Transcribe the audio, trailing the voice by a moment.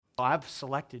I've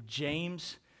selected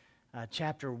James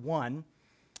chapter 1,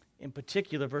 in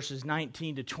particular verses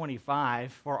 19 to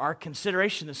 25, for our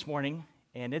consideration this morning,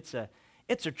 and it's a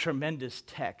tremendous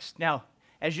text. Now,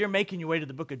 as you're making your way to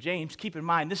the book of James, keep in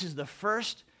mind this is the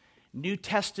first New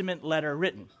Testament letter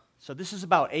written. So this is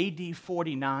about AD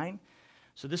 49.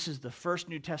 So this is the first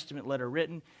New Testament letter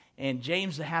written, and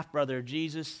James, the half-brother of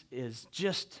Jesus, is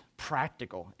just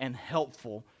practical and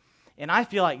helpful. And I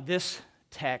feel like this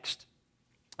text,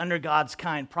 under God's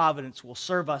kind providence, will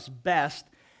serve us best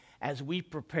as we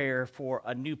prepare for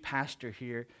a new pastor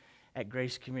here at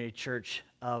Grace Community Church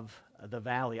of the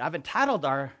Valley. I've entitled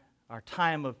our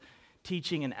time of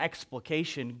teaching and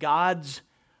explication, God's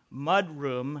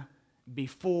Mudroom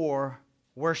Before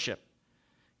Worship.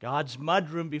 God's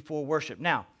mudroom before worship.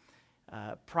 Now,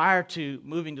 prior to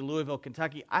moving to Louisville,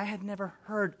 Kentucky, I had never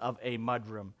heard of a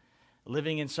mudroom.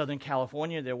 Living in Southern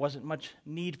California, there wasn't much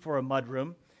need for a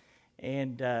mudroom,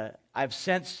 and I've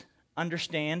since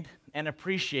understand and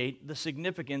appreciate the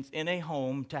significance in a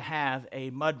home to have a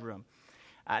mudroom.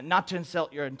 Not to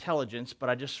insult your intelligence, but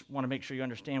I just want to make sure you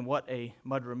understand what a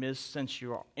mudroom is since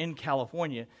you're in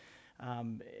California.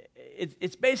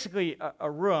 It's basically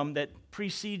a room that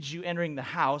precedes you entering the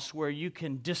house where you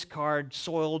can discard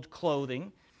soiled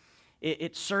clothing.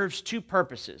 It serves two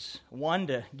purposes. One,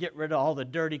 to get rid of all the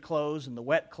dirty clothes and the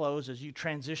wet clothes as you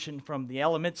transition from the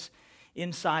elements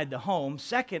inside the home.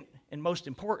 Second, and most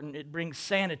important, it brings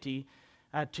sanity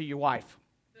to your wife.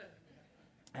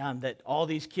 That all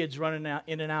these kids running out,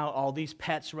 in and out, all these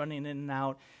pets running in and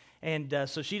out, and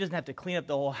so she doesn't have to clean up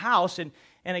the whole house. And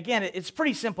again, it's a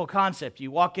pretty simple concept.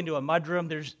 You walk into a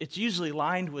mudroom, it's usually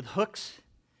lined with hooks.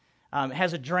 It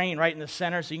has a drain right in the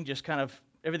center, so you can just kind of,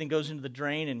 everything goes into the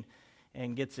drain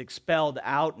and gets expelled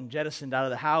out and jettisoned out of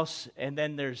the house. And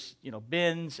then there's,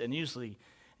 bins, and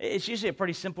it's usually a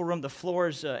pretty simple room. The floor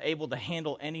is able to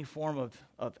handle any form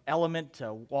of element,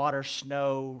 water,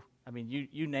 snow,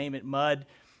 you name it, mud.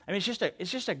 It's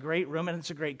just a great room, and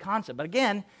it's a great concept. But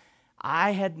again,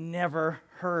 I had never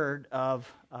heard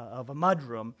of a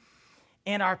mudroom,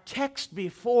 and our text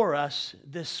before us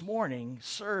this morning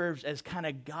serves as kind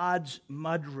of God's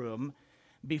mudroom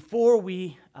before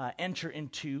we enter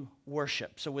into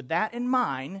worship. So with that in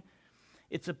mind,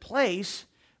 it's a place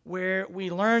where we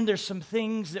learn there's some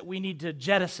things that we need to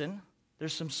jettison.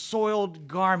 There's some soiled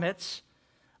garments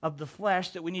of the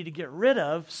flesh that we need to get rid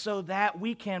of so that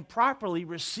we can properly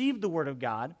receive the Word of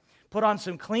God, put on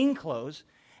some clean clothes,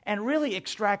 and really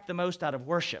extract the most out of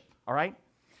worship, all right?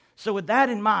 So with that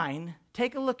in mind,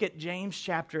 take a look at James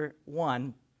chapter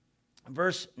 1,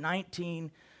 verse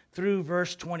 19 through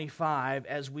verse 25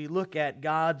 as we look at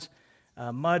God's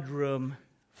mudroom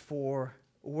for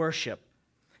worship.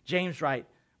 James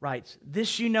writes,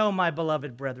 "This you know, my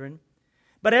beloved brethren,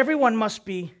 but everyone must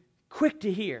be quick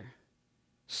to hear,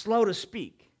 slow to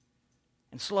speak,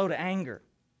 and slow to anger.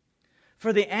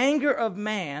 For the anger of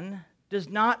man does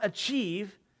not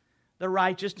achieve the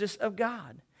righteousness of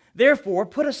God. Therefore,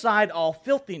 put aside all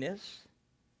filthiness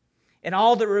and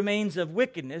all that remains of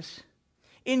wickedness.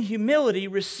 In humility,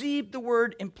 receive the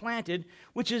word implanted,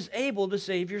 which is able to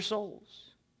save your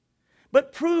souls.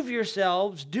 But prove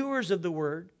yourselves doers of the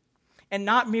word, and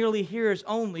not merely hearers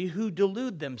only, who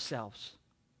delude themselves.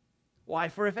 Why?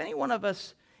 For if any one of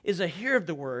us is a hearer of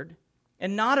the word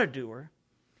and not a doer,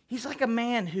 he's like a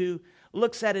man who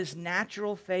looks at his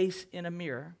natural face in a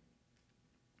mirror.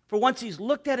 For once he's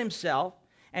looked at himself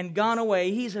and gone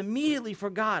away, he's immediately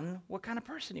forgotten what kind of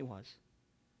person he was.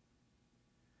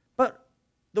 But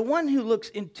the one who looks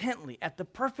intently at the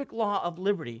perfect law of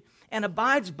liberty and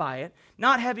abides by it,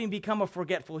 not having become a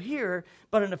forgetful hearer,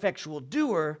 but an effectual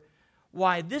doer,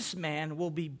 why, this man will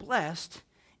be blessed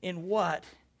in what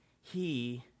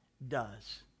he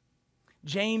does."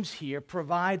 James here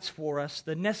provides for us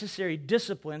the necessary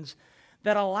disciplines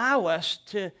that allow us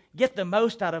to get the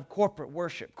most out of corporate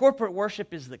worship. Corporate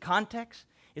worship is the context,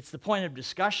 it's the point of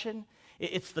discussion,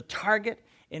 it's the target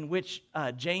in which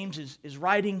James is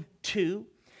writing to.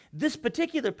 This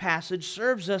particular passage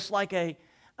serves us like a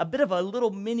bit of a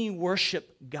little mini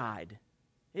worship guide.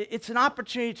 It's an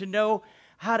opportunity to know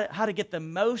how to get the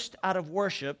most out of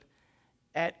worship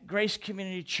at Grace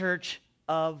Community Church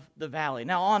of the Valley.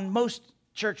 Now, on most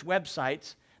church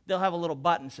websites, they'll have a little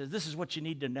button that says, "This is what you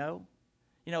need to know."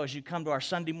 As you come to our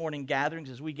Sunday morning gatherings,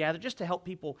 as we gather, just to help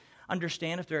people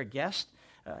understand if they're a guest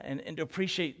and to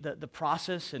appreciate the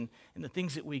process and the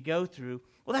things that we go through.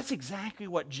 Well, that's exactly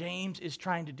what James is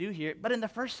trying to do here, but in the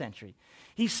first century.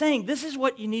 He's saying this is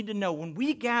what you need to know. When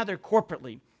we gather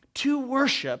corporately to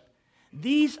worship,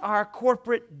 these are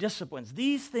corporate disciplines.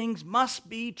 These things must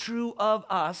be true of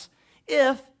us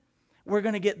if we're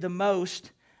going to get the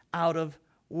most out of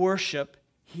worship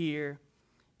here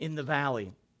in the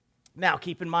valley. Now,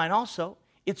 keep in mind also,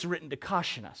 it's written to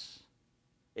caution us.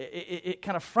 It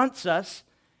kind of fronts us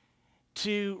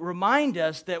to remind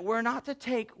us that we're not to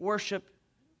take worship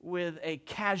with a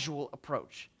casual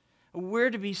approach. We're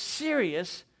to be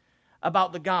serious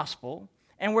about the gospel,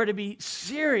 and we're to be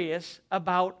serious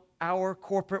about our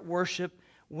corporate worship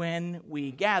when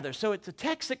we gather. So it's a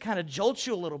text that kind of jolts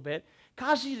you a little bit,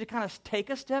 causes you to kind of take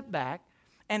a step back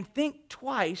and think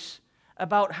twice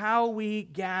about how we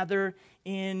gather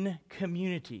in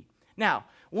community. Now,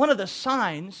 one of the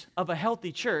signs of a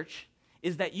healthy church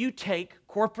is that you take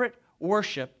corporate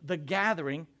worship, the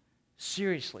gathering,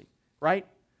 seriously, right?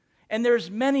 And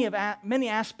there's many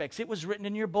aspects. It was written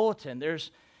in your bulletin.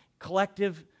 There's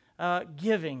collective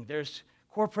giving. There's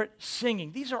corporate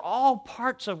singing. These are all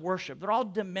parts of worship. They're all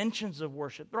dimensions of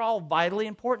worship. They're all vitally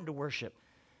important to worship.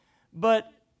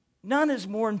 But none is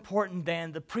more important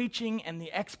than the preaching and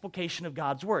the explication of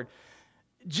God's word.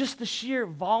 Just the sheer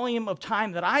volume of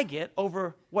time that I get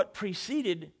over what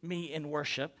preceded me in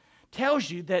worship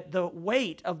tells you that the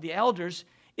weight of the elders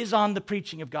is on the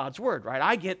preaching of God's word, right?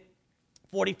 I get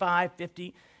 45,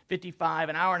 50, 55,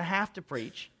 an hour and a half to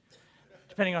preach,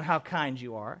 depending on how kind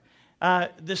you are,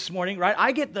 this morning, right?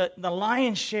 I get the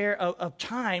lion's share of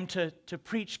time to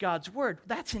preach God's word.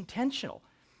 That's intentional.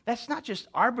 That's not just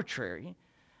arbitrary.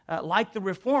 Like the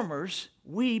Reformers,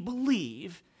 we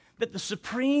believe that the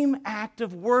supreme act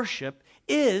of worship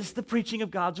is the preaching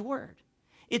of God's word.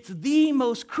 It's the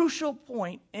most crucial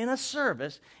point in a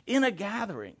service, in a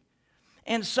gathering.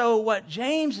 And so what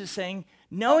James is saying,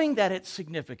 knowing that it's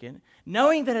significant,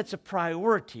 knowing that it's a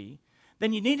priority,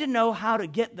 then you need to know how to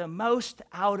get the most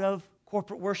out of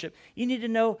corporate worship. You need to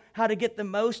know how to get the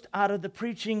most out of the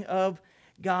preaching of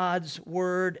God's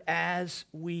word as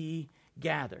we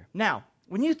gather. Now,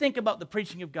 when you think about the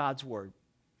preaching of God's word,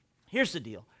 here's the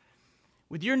deal.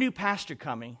 With your new pastor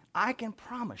coming, I can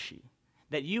promise you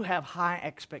that you have high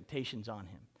expectations on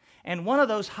him. And one of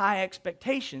those high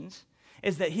expectations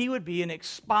is that he would be an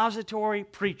expository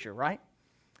preacher, right?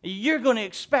 You're going to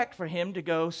expect for him to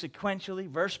go sequentially,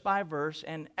 verse by verse,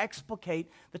 and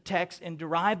explicate the text and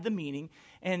derive the meaning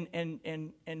and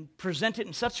present it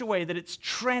in such a way that it's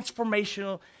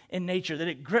transformational in nature, that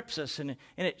it grips us and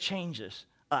it changes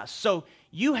us. So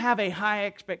you have a high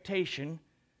expectation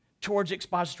towards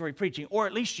expository preaching, or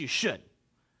at least you should.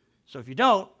 So if you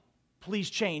don't, please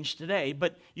change today.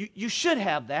 But you should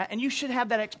have that, and you should have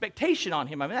that expectation on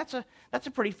him. I mean, that's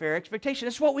a pretty fair expectation.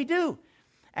 It's what we do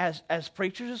as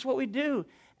preachers. It's what we do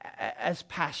as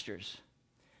pastors.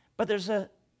 But there's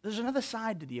another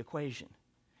side to the equation.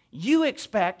 You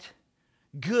expect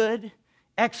good,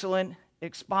 excellent,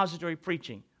 expository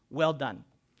preaching. Well done.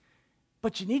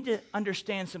 But you need to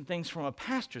understand some things from a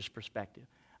pastor's perspective.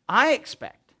 I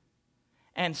expect,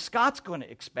 and Scott's going to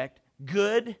expect,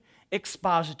 good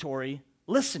expository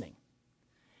listening.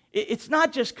 It's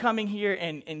not just coming here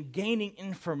and gaining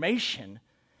information,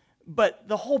 but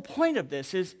the whole point of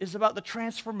this is about the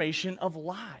transformation of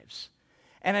lives.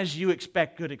 And as you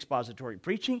expect good expository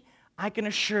preaching, I can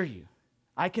assure you,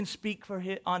 I can speak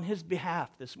on his behalf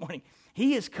this morning.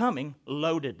 He is coming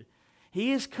loaded.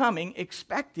 He is coming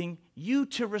expecting you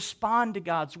to respond to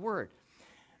God's word.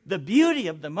 The beauty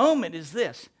of the moment is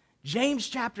this. James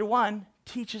chapter 1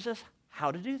 teaches us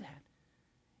how to do that.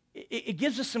 It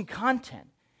gives us some content.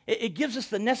 It gives us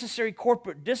the necessary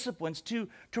corporate disciplines to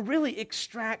really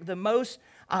extract the most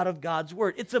out of God's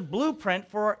word. It's a blueprint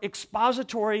for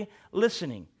expository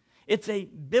listening. It's a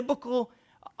biblical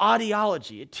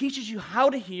audiology. It teaches you how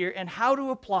to hear and how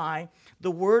to apply the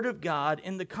word of God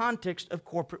in the context of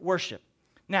corporate worship.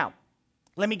 Now,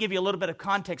 let me give you a little bit of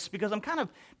context because I'm kind of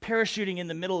parachuting in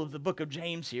the middle of the book of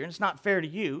James here, and it's not fair to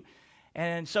you.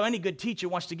 And so any good teacher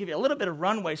wants to give you a little bit of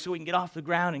runway so we can get off the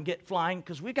ground and get flying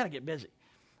because we've got to get busy.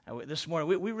 This morning,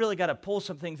 we really got to pull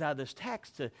some things out of this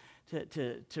text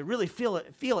to really feel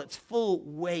its full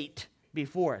weight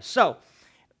before us. So,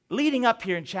 leading up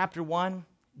here in chapter 1,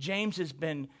 James has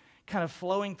been kind of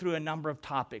flowing through a number of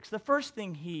topics. The first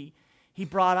thing he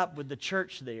brought up with the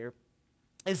church there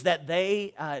is that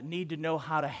they need to know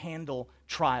how to handle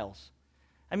trials.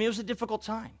 I mean, it was a difficult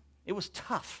time. It was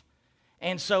tough.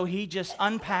 And so he just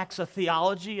unpacks a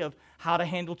theology of how to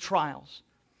handle trials.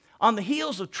 On the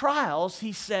heels of trials,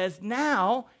 he says,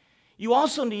 now you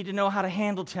also need to know how to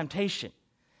handle temptation.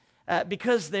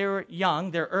 Because they're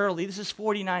young, they're early, this is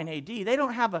 49 AD, they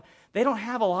don't have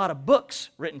a lot of books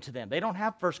written to them. They don't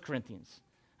have 1 Corinthians.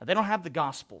 They don't have the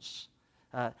Gospels.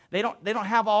 They don't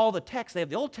have all the text. They have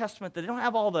the Old Testament. They don't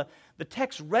have all the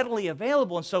text readily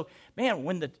available. And so, man,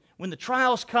 when when the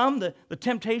trials come, the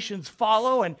temptations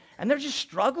follow, and they're just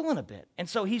struggling a bit. And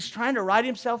so he's trying to write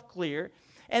himself clear.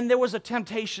 And there was a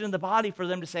temptation in the body for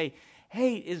them to say,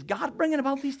 hey, is God bringing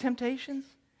about these temptations?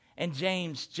 And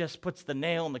James just puts the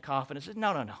nail in the coffin and says,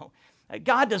 no.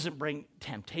 God doesn't bring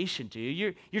temptation to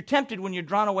you. You're tempted when you're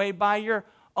drawn away by your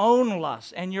own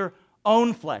lust and your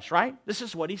own flesh, right? This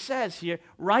is what he says here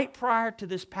right prior to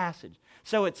this passage.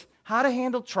 So it's how to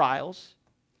handle trials,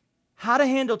 how to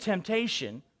handle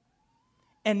temptation,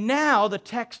 and now the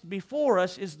text before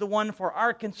us is the one for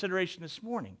our consideration this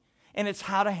morning, and it's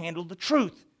how to handle the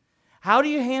truth. How do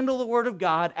you handle the Word of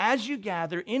God as you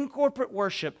gather in corporate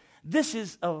worship? This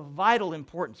is of vital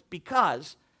importance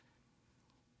because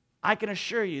I can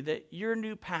assure you that your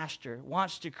new pastor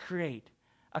wants to create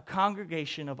a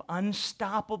congregation of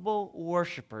unstoppable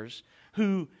worshipers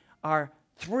who are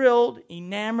thrilled,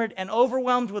 enamored, and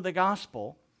overwhelmed with the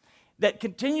gospel that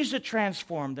continues to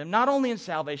transform them, not only in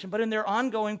salvation, but in their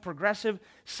ongoing progressive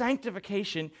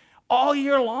sanctification all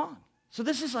year long. So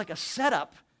this is like a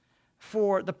setup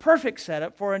for the perfect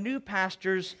setup for a new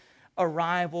pastor's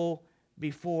arrival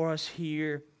before us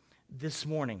here this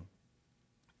morning.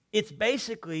 It's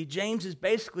basically, James is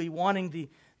basically wanting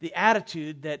the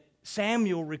attitude that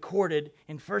Samuel recorded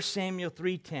in 1 Samuel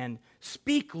 3:10,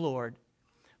 "Speak, Lord,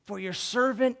 for your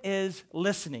servant is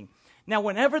listening." Now,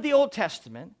 whenever the Old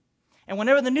Testament and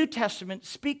whenever the New Testament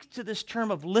speaks to this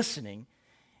term of listening,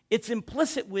 it's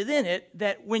implicit within it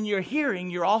that when you're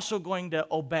hearing, you're also going to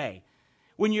obey.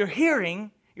 When you're hearing,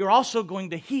 you're also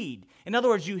going to heed. In other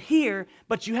words, you hear,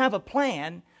 but you have a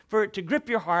plan for it to grip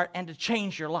your heart and to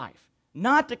change your life.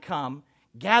 Not to come,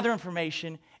 gather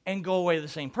information, and go away the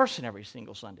same person every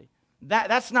single Sunday.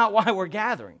 That's not why we're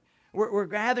gathering. We're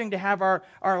gathering to have our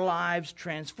lives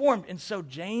transformed. And so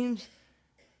James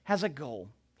has a goal.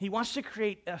 He wants to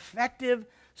create effective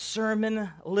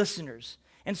sermon listeners.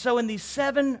 And so in these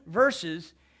 7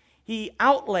 verses, he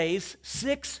outlays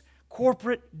 6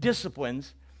 corporate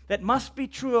disciplines that must be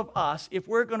true of us if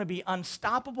we're going to be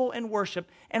unstoppable in worship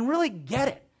and really get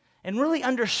it and really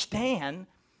understand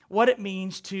what it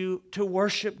means to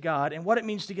worship God and what it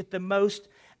means to get the most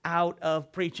out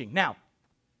of preaching. Now,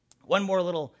 one more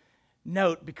little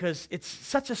note, because it's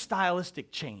such a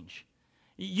stylistic change.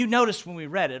 You noticed when we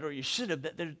read it, or you should have,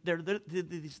 that there are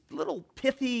these little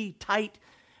pithy, tight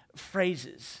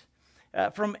phrases.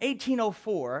 From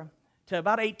 1804 to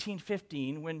about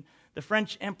 1815, when the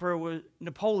French Emperor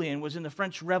Napoleon was in the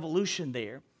French Revolution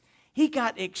there, he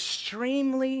got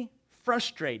extremely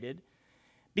frustrated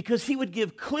because he would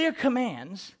give clear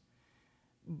commands,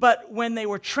 but when they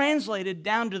were translated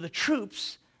down to the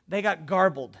troops, they got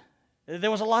garbled. There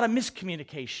was a lot of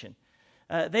miscommunication.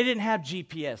 They didn't have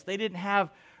GPS. They didn't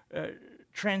have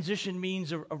transition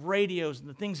means of radios and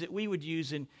the things that we would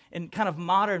use in kind of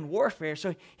modern warfare.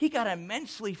 So he got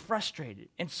immensely frustrated.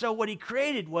 And so what he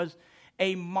created was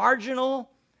a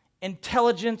marginal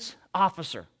intelligence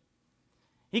officer.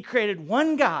 He created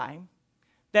one guy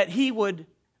that he would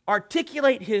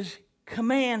articulate his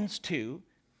commands to,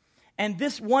 and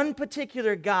this one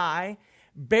particular guy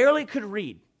barely could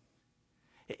read.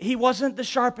 He wasn't the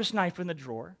sharpest knife in the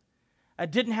drawer,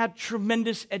 didn't have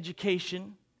tremendous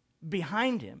education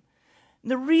behind him.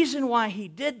 And the reason why he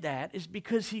did that is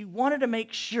because he wanted to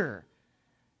make sure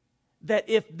that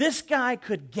if this guy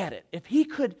could get it, if he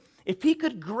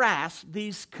could grasp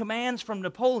these commands from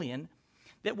Napoleon,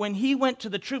 that when he went to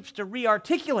the troops to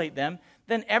re-articulate them,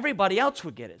 then everybody else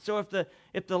would get it. So if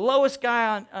the lowest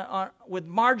guy with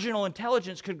marginal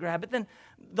intelligence could grab it, then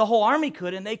the whole army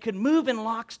could, and they could move in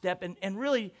lockstep and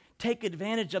really take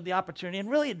advantage of the opportunity and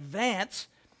really advance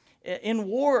in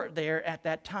war there at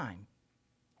that time.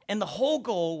 And the whole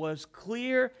goal was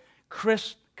clear,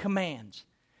 crisp commands.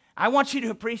 I want you to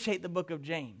appreciate the book of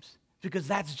James, because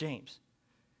that's James.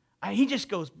 He just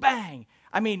goes bang.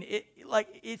 I mean,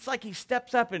 it's like he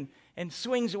steps up and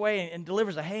swings away and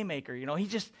delivers a haymaker. You know,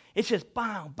 it's just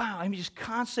bow, bow. I mean, just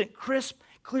constant, crisp,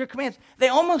 clear commands. They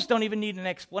almost don't even need an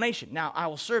explanation. Now, I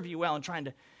will serve you well in trying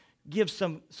to give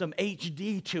some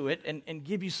HD to it and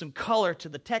give you some color to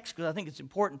the text, because I think it's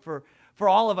important for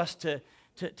all of us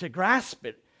to grasp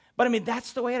it. But I mean,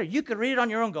 that's the way it is. You could read it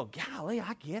on your own and go, golly,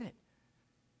 I get it.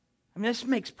 I mean, this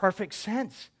makes perfect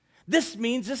sense. This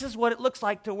means this is what it looks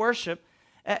like to worship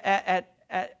at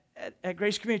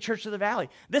Grace Community Church of the Valley.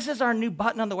 This is our new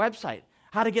button on the website,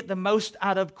 how to get the most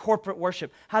out of corporate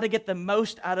worship, how to get the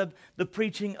most out of the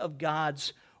preaching of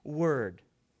God's Word.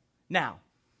 Now,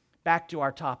 back to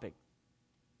our topic.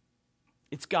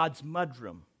 It's God's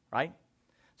mudroom, right?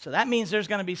 So that means there's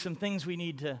going to be some things we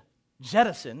need to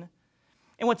jettison.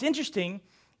 And what's interesting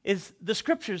is the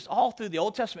Scriptures all through the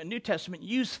Old Testament and New Testament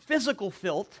use physical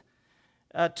filth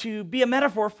to be a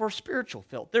metaphor for spiritual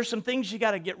filth. There's some things you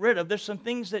got to get rid of. There's some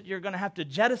things that you're going to have to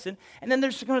jettison. And then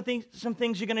there's some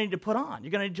things you're going to need to put on.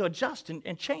 You're going to need to adjust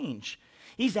and change.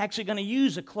 He's actually going to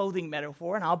use a clothing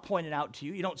metaphor, and I'll point it out to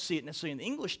you. You don't see it necessarily in the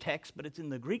English text, but it's in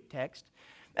the Greek text.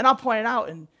 And I'll point it out,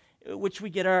 in which we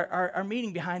get our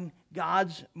meaning behind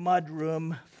God's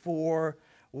mudroom for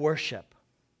worship.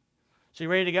 So you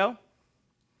ready to go?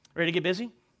 Ready to get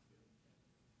busy?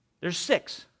 There's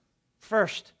 6.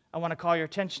 First, I want to call your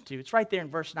attention to. It's right there in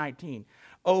verse 19.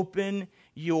 Open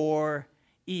your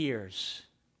ears.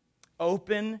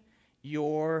 Open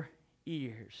your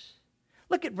ears.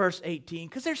 Look at verse 18,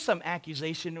 because there's some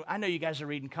accusation. I know you guys are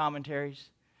reading commentaries.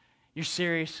 You're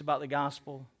serious about the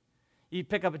gospel. You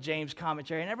pick up a James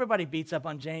commentary, and everybody beats up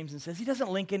on James and says he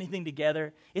doesn't link anything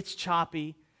together. It's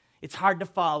choppy. It's hard to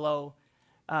follow.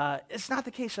 It's not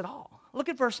the case at all. Look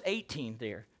at verse 18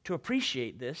 there. To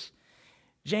appreciate this,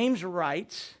 James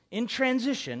writes, in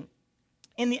transition,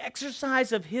 in the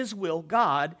exercise of his will,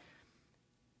 God,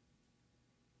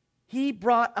 he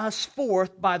brought us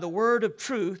forth by the word of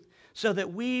truth so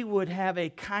that we would have a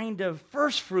kind of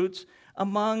first fruits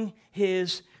among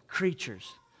his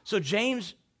creatures. So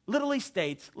James literally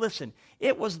states, listen,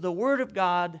 it was the word of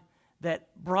God that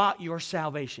brought your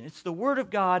salvation. It's the word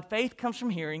of God. Faith comes from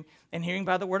hearing, and hearing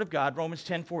by the word of God, Romans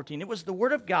 10:14. It was the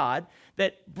word of God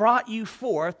that brought you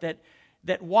forth,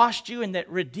 that washed you and that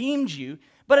redeemed you.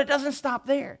 But it doesn't stop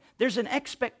there. There's an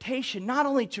expectation not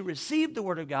only to receive the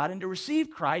word of God and to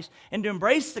receive Christ and to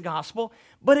embrace the gospel,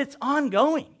 but it's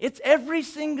ongoing. It's every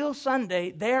single Sunday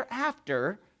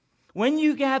thereafter. When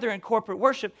you gather in corporate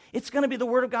worship, it's going to be the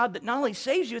word of God that not only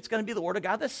saves you, it's going to be the word of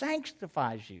God that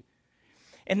sanctifies you.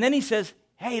 And then he says,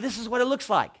 hey, this is what it looks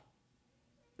like.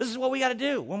 This is what we got to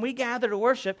do. When we gather to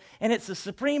worship, and it's the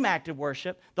supreme act of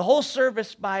worship, the whole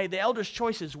service by the elders'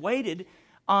 choice is weighted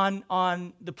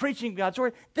on the preaching of God's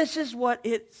word. This is what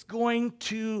it's going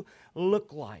to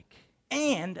look like.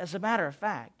 And, as a matter of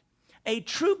fact, a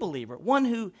true believer, one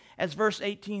who, as verse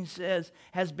 18 says,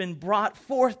 has been brought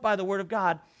forth by the word of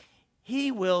God,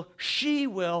 she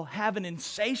will have an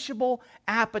insatiable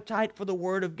appetite for the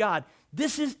word of God.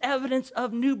 This is evidence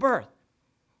of new birth.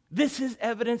 This is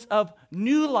evidence of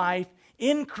new life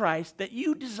in Christ, that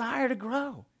you desire to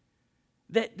grow,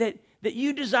 that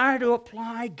you desire to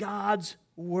apply God's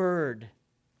word.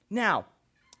 Now,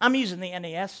 I'm using the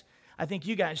NAS. I think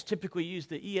you guys typically use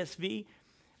the ESV.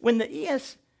 When the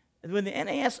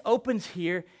NAS opens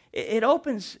here, it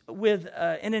opens with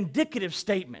an indicative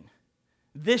statement.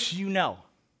 This you know.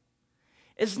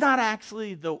 It's not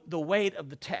actually the weight of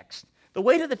the text. The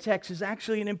weight of the text is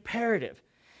actually an imperative.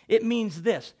 It means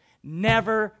this: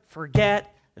 never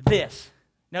forget this.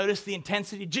 Notice the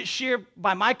intensity, just sheer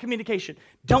by my communication.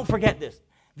 Don't forget this.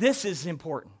 This is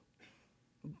important.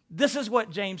 This is what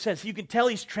James says. You can tell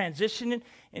he's transitioning,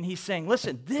 and he's saying,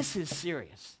 listen, this is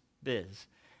serious biz.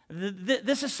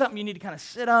 This is something you need to kind of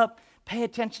sit up, pay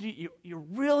attention to. You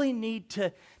really need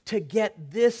to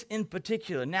get this in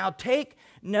particular. Now take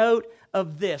note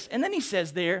of this. And then he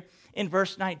says there in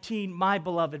verse 19, my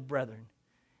beloved brethren,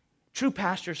 true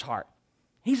pastor's heart.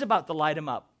 He's about to light him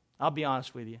up. I'll be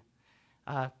honest with you.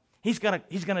 He's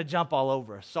gonna jump all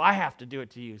over us. So I have to do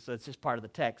it to you. So it's just part of the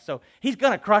text. So he's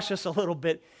gonna crush us a little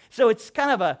bit. So it's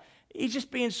kind of he's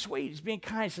just being sweet. He's being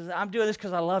kind. He says, I'm doing this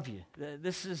because I love you.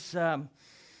 This is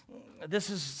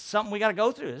something we got to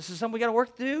go through. This is something we got to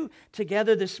work through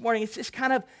together this morning. It's just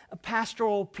kind of a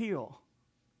pastoral appeal.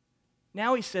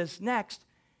 Now he says, next,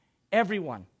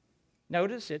 everyone.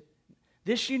 Notice it.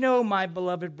 This you know, my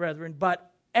beloved brethren,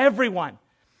 but everyone.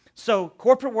 So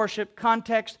corporate worship,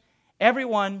 context,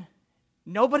 everyone.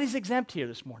 Nobody's exempt here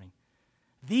this morning.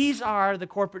 These are the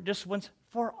corporate disciplines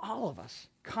for all of us.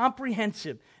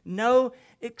 Comprehensive, no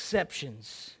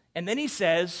exceptions. And then he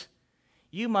says,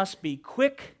 you must be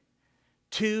quick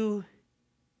to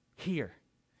hear.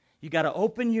 You got to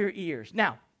open your ears.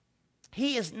 Now,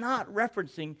 he is not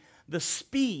referencing the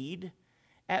speed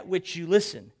at which you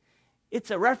listen.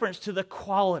 It's a reference to the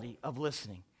quality of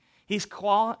listening. He's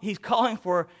calling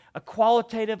for a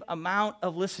qualitative amount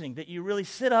of listening, that you really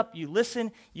sit up, you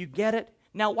listen, you get it.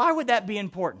 Now, why would that be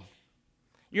important?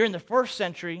 You're in the 1st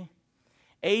century,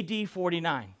 AD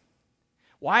 49.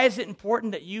 Why is it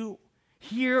important that you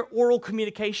hear oral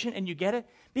communication and you get it?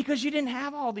 Because you didn't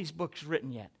have all these books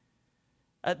written yet.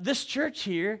 This church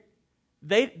here,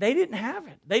 they didn't have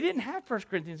it. They didn't have 1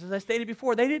 Corinthians, as I stated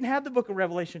before. They didn't have the book of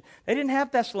Revelation. They didn't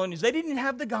have Thessalonians. They didn't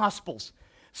have the Gospels.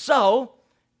 So,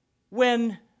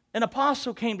 when an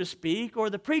apostle came to speak, or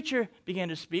the preacher began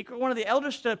to speak, or one of the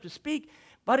elders stood up to speak,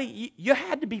 buddy, you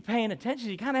had to be paying attention.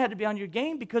 You kind of had to be on your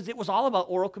game because it was all about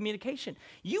oral communication.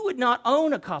 You would not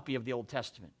own a copy of the Old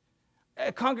Testament.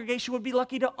 A congregation would be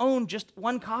lucky to own just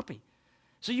one copy.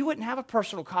 So you wouldn't have a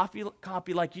personal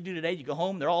copy like you do today. You go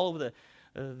home, they're all over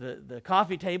the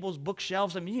coffee tables,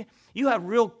 bookshelves. I mean, you have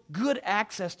real good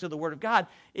access to the Word of God.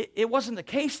 It wasn't the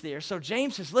case there. So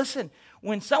James says, listen,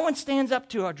 when someone stands up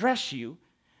to address you,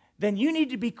 then you need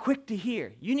to be quick to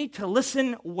hear. You need to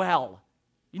listen well.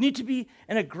 You need to be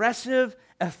an aggressive,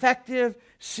 effective,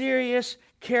 serious,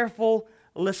 careful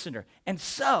listener. And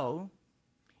so,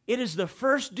 it is the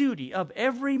first duty of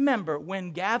every member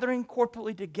when gathering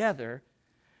corporately together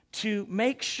to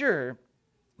make sure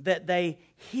that they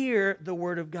hear the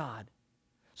Word of God.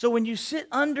 So when you sit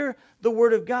under the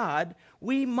Word of God,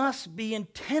 we must be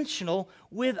intentional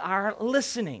with our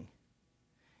listening.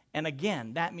 And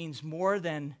again, that means more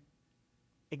than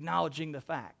acknowledging the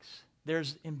facts.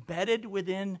 There's embedded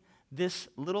within this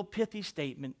little pithy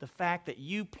statement the fact that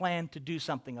you plan to do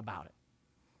something about it.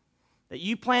 That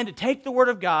you plan to take the Word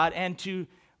of God and to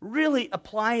really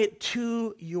apply it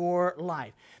to your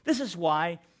life. This is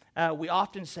why we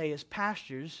often say as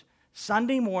pastors,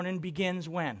 Sunday morning begins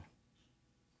when?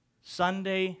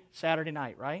 Saturday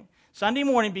night, right? Sunday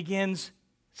morning begins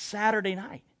Saturday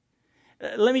night.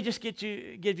 Let me just give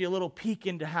you a little peek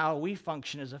into how we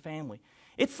function as a family.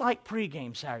 It's like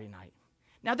pregame Saturday night.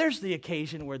 Now, there's the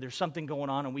occasion where there's something going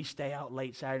on and we stay out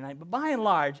late Saturday night, but by and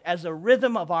large, as a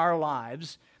rhythm of our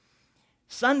lives,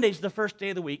 Sunday's the first day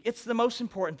of the week. It's the most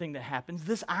important thing that happens.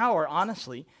 This hour,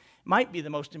 honestly, might be the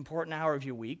most important hour of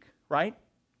your week, right?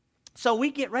 So we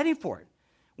get ready for it.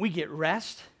 We get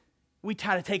rest. We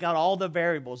try to take out all the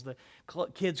variables. The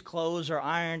kids' clothes are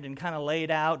ironed and kind of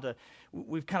laid out.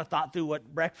 We've kind of thought through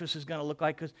what breakfast is going to look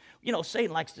like because,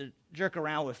 Satan likes to jerk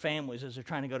around with families as they're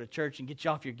trying to go to church and get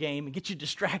you off your game and get you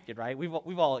distracted, right?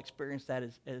 We've all experienced that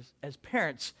as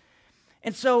parents.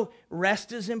 And so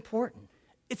rest is important.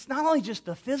 It's not only just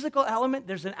the physical element.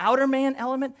 There's an outer man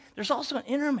element. There's also an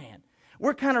inner man.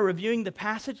 We're kind of reviewing the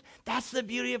passage. That's the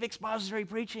beauty of expository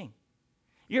preaching.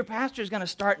 Your pastor is going to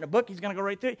start in a book. He's going to go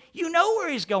right through it. You know where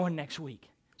he's going next week.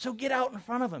 So get out in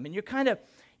front of him. And you're kind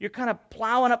of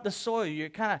plowing up the soil. You're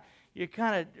kind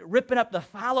of ripping up the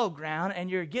fallow ground, and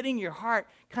you're getting your heart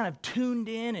kind of tuned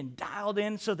in and dialed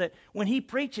in so that when he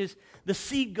preaches, the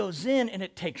seed goes in and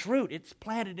it takes root. It's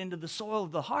planted into the soil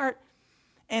of the heart,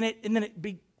 and then it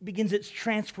begins its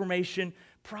transformation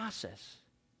process.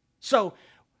 So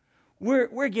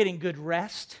we're getting good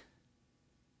rest,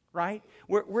 right?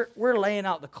 We're laying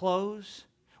out the clothes.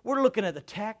 We're looking at the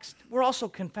text. We're also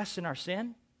confessing our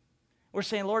sin. We're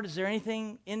saying, Lord, is there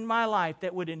anything in my life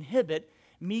that would inhibit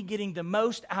me getting the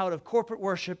most out of corporate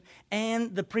worship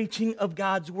and the preaching of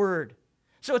God's Word?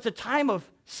 So it's a time of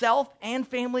self and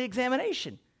family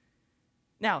examination.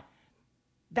 Now,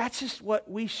 that's just what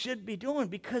we should be doing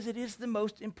because it is the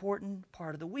most important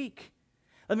part of the week.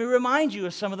 Let me remind you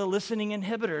of some of the listening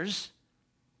inhibitors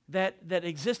that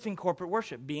exist in corporate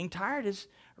worship. Being tired is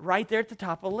right there at the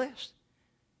top of the list.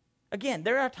 Again,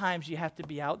 there are times you have to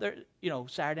be out there.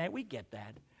 Saturday night, we get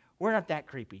that. We're not that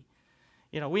creepy.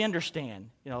 We understand.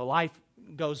 Life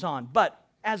goes on. But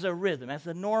as a rhythm, as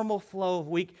a normal flow of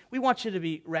week, we want you to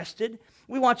be rested.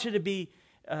 We want you to be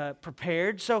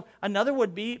prepared. So another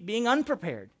would be being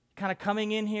unprepared, kind of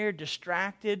coming in here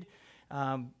distracted,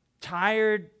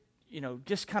 tired,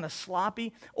 just kind of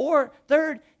sloppy. Or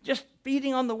third, just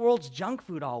feeding on the world's junk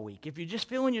food all week. If you're just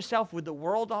filling yourself with the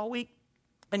world all week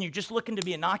and you're just looking to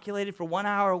be inoculated for 1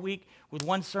 hour a week with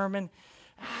one sermon,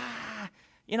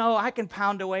 I can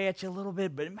pound away at you a little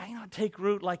bit, but it may not take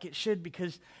root like it should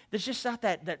because there's just not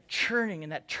that churning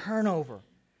and that turnover.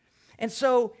 And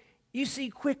so you see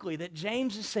quickly that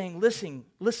James is saying,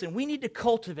 listen, we need to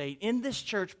cultivate in this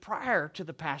church prior to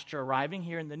the pastor arriving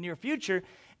here in the near future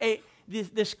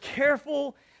this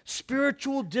careful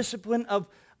spiritual discipline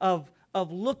of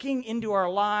looking into our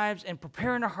lives and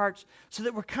preparing our hearts so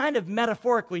that we're kind of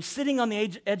metaphorically sitting on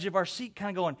the edge of our seat kind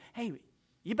of going, hey,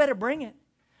 you better bring it.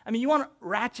 I mean, you want to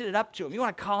ratchet it up to him. You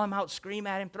want to call him out, scream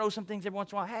at him, throw some things every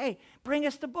once in a while. Hey, bring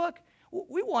us the book.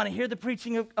 We want to hear the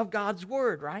preaching of God's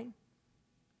Word, right?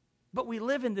 But we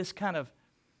live in this kind of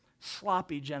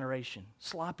sloppy generation,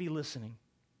 sloppy listening.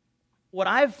 What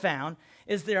I've found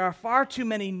is there are far too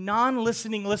many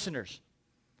non-listening listeners.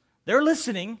 They're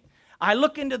listening. I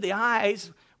look into the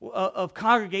eyes of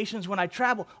congregations when I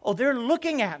travel. Oh, they're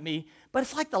looking at me, but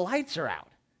it's like the lights are out.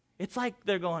 It's like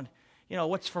they're going,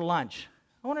 what's for lunch?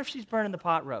 I wonder if she's burning the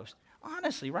pot roast.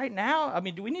 Honestly, right now,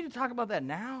 do we need to talk about that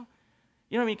now?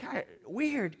 Kind of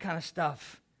weird kind of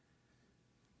stuff.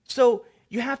 So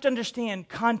you have to understand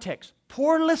context.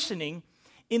 Poor listening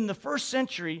in the first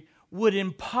century would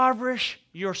impoverish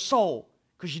your soul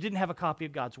because you didn't have a copy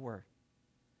of God's Word.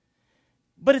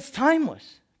 But it's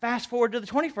timeless. Fast forward to the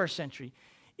 21st century.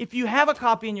 If you have a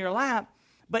copy in your lap,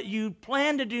 but you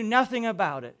plan to do nothing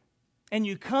about it, and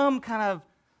you come kind of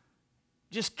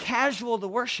just casual to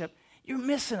worship, you're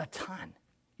missing a ton.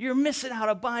 You're missing out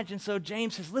a bunch. And so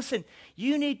James says, listen,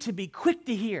 you need to be quick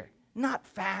to hear, not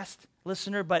fast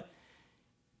listener, but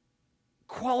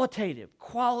qualitative,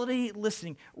 quality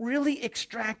listening, really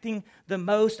extracting the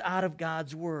most out of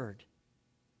God's Word.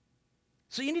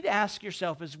 So you need to ask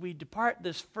yourself as we depart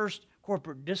this first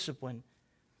corporate discipline,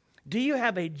 do you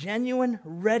have a genuine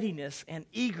readiness and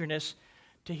eagerness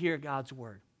to hear God's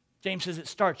Word? James says it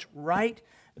starts right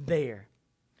there.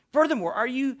 Furthermore, are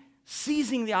you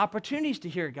seizing the opportunities to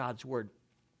hear God's Word?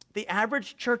 The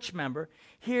average church member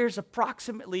hears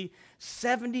approximately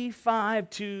 75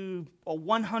 to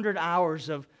 100 hours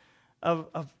of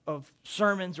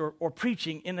sermons or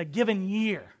preaching in a given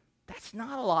year. That's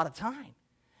not a lot of time.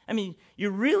 I mean,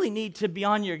 you really need to be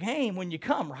on your game when you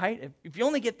come, right? If you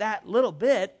only get that little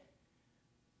bit,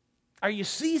 are you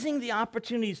seizing the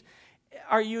opportunities?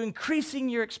 Are you increasing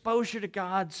your exposure to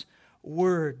God's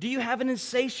Word? Do you have an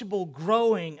insatiable,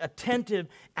 growing, attentive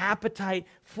appetite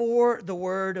for the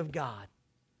Word of God?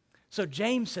 So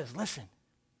James says, listen,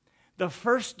 the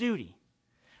first duty,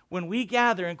 when we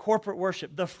gather in corporate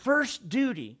worship, the first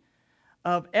duty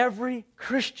of every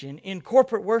Christian in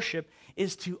corporate worship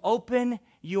is to open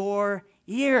your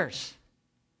ears,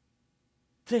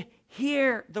 to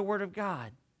hear the Word of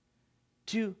God,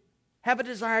 to have a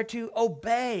desire to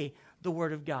obey the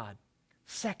Word of God.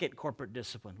 Second corporate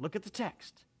discipline. Look at the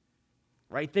text.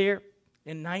 Right there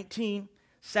in 19,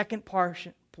 second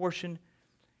portion,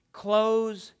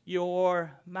 close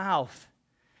your mouth.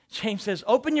 James says,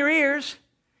 open your ears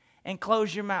and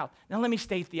close your mouth. Now let me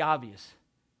state the obvious,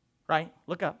 right?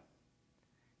 Look up.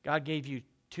 God gave you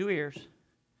 2 ears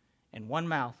and 1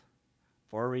 mouth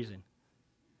for a reason.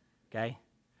 Okay?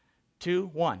 2,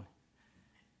 1.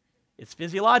 It's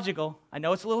physiological. I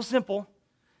know it's a little simple.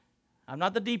 I'm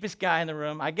not the deepest guy in the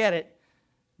room. I get it.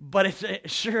 But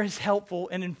it sure is helpful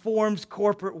and informs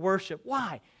corporate worship.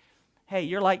 Why? Hey,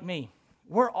 you're like me.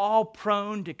 We're all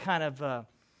prone to kind of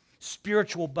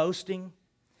spiritual boasting,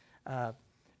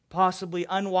 possibly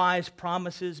unwise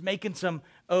promises, making some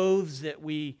oaths that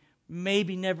we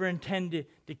maybe never intend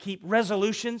to keep.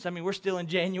 Resolutions. I mean, we're still in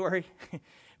January.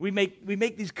 we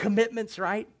make these commitments,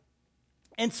 right?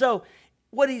 And so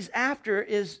what he's after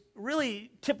is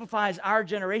really typifies our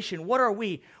generation. What are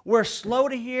we? We're slow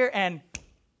to hear and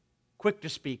quick to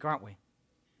speak, aren't we? It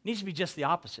needs to be just the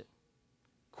opposite.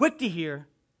 Quick to hear,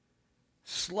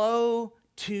 slow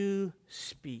to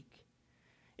speak.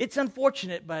 It's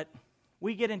unfortunate, but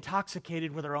we get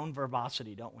intoxicated with our own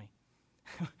verbosity, don't we?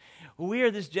 We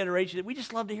are this generation that we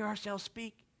just love to hear ourselves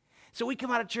speak. So we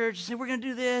come out of church and say, we're going to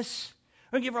do this.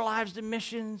 We're going to give our lives to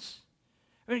missions.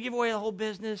 We're going to give away the whole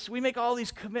business. We make all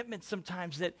these commitments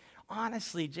sometimes that,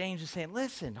 honestly, James is saying,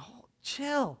 listen,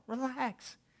 chill,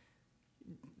 relax.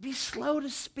 Be slow to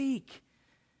speak.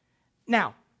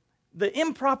 Now, the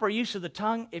improper use of the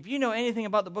tongue, if you know anything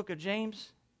about the book of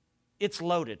James, it's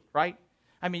loaded, right?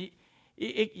 I mean,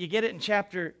 you get it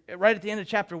in right at the end of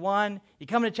chapter 1. You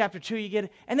come into chapter 2, you get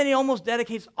it. And then he almost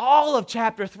dedicates all of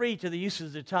chapter 3 to the use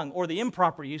of the tongue, or the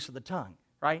improper use of the tongue,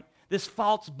 right? This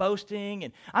false boasting,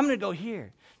 and I'm going to go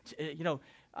here.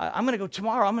 I'm going to go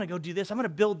tomorrow. I'm going to go do this. I'm going to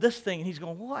build this thing. And he's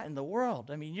going, what in the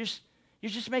world? I mean, you're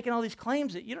just making all these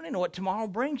claims that you don't even know what tomorrow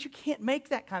brings. You can't make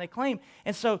that kind of claim.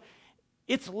 And so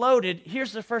it's loaded.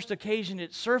 Here's the first occasion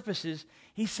it surfaces.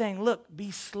 He's saying, look,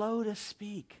 be slow to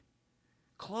speak.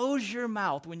 Close your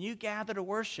mouth when you gather to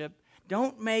worship.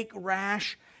 Don't make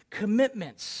rash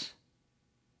commitments.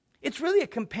 It's really a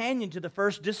companion to the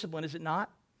first discipline, is it not?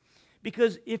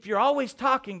 Because if you're always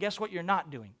talking, guess what you're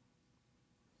not doing?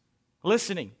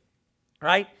 Listening,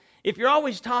 right? If you're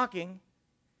always talking,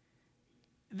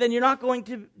 then you're not going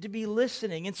to be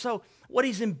listening. And so what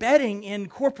he's embedding in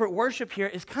corporate worship here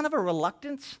is kind of a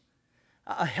reluctance,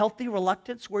 a healthy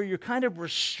reluctance where you're kind of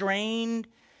restrained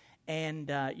and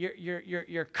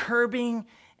you're curbing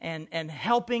and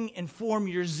helping inform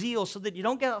your zeal so that you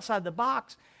don't get outside the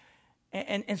box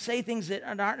and say things that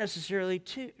aren't necessarily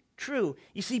true.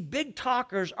 You see, big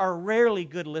talkers are rarely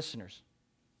good listeners.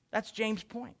 That's James'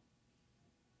 point.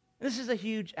 This is a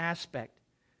huge aspect.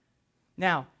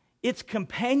 Now, it's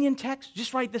companion text.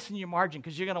 Just write this in your margin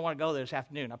because you're going to want to go there this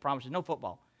afternoon. I promise you, no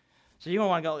football. So you're going to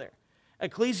want to go there.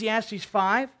 Ecclesiastes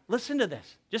 5, listen to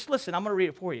this. Just listen. I'm going to read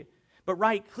it for you. But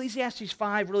write Ecclesiastes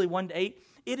 5, really 1 to 8.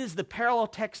 It is the parallel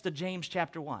text of James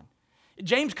chapter 1.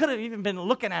 James could have even been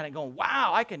looking at it going,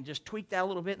 wow, I can just tweak that a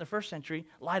little bit in the first century,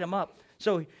 light them up.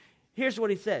 So here's what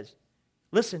he says.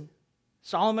 Listen,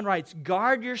 Solomon writes,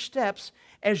 guard your steps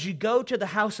as you go to the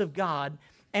house of God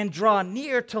and draw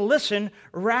near to listen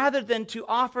rather than to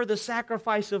offer the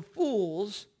sacrifice of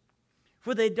fools,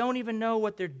 for they don't even know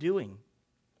what they're doing.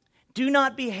 Do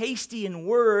not be hasty in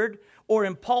word or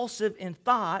impulsive in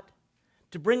thought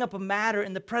to bring up a matter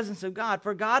in the presence of God.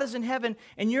 For God is in heaven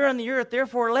and you're on the earth.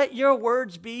 Therefore, let your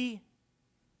words be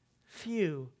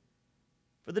few.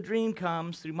 For the dream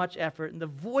comes through much effort, and the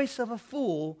voice of a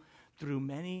fool through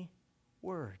many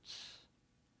words.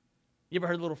 You ever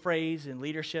heard a little phrase in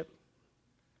leadership?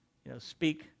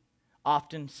 Speak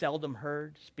often, seldom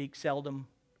heard. Speak seldom,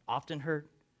 often heard.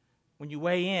 When you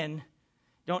weigh in,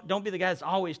 don't be the guy that's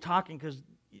always talking because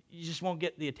you just won't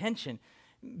get the attention.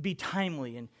 Be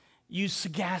timely and use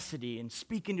sagacity and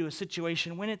speak into a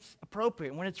situation when it's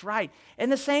appropriate, when it's right.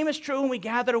 And the same is true when we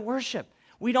gather to worship.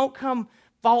 We don't come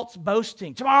false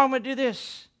boasting. Tomorrow I'm going to do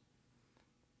this.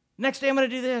 Next day I'm going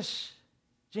to do this.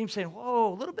 James saying,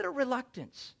 whoa, a little bit of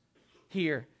reluctance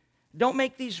here. Don't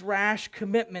make these rash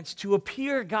commitments to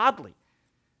appear godly,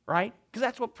 right? Because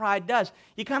that's what pride does.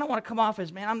 You kind of want to come off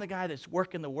as, man, I'm the guy that's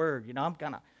working the word.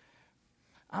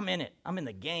 I'm in it. I'm in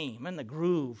the game. I'm in the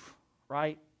groove,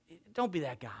 right? Don't be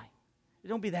that guy.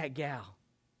 Don't be that gal.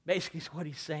 Basically, is what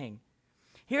he's saying.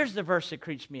 Here's the verse that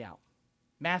creeps me out.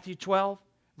 Matthew 12,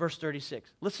 verse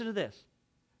 36. Listen to this.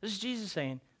 This is Jesus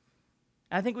saying,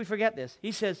 I think we forget this.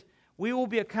 He says, we will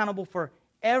be accountable for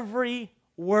every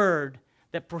word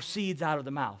that proceeds out of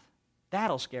the mouth.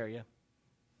 That'll scare you.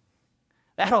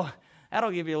 That'll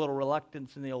give you a little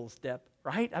reluctance in the old step,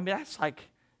 right? I mean, that's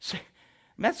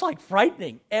like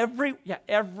frightening. Every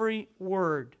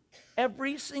word.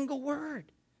 Every single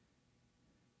word.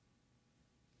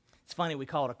 It's funny, we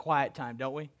call it a quiet time,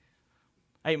 don't we?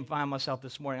 I even find myself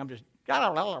this morning, I'm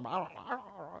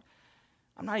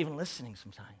not even listening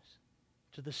sometimes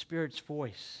to the Spirit's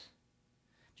voice.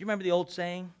 Do you remember the old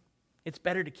saying? It's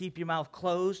better to keep your mouth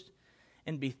closed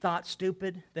and be thought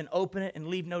stupid than open it and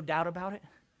leave no doubt about it.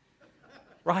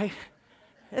 Right?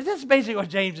 And that's basically what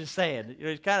James is saying.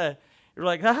 It's you're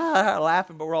like,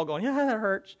 laughing, but we're all going, yeah, that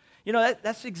hurts.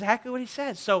 That's exactly what he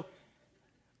says. So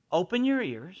open your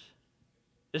ears.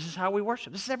 This is how we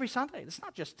worship. This is every Sunday. This is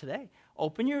not just today.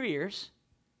 Open your ears,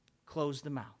 close the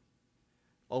mouth.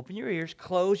 Open your ears,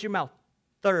 close your mouth.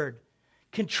 Third,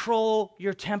 control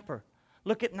your temper.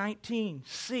 Look at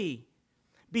 19C.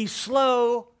 Be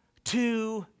slow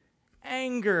to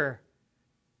anger.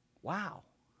 Wow.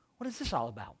 What is this all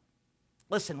about?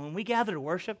 Listen, when we gather to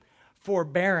worship,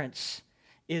 forbearance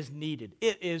is needed.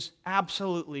 It is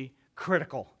absolutely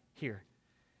critical here.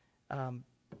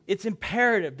 It's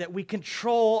imperative that we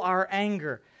control our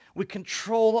anger. We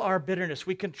control our bitterness.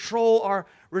 We control our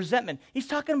resentment. He's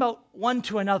talking about one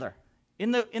to another.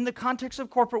 In the context of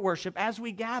corporate worship, as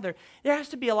we gather, there has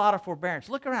to be a lot of forbearance.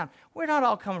 Look around. We're not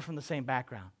all coming from the same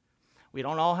background. We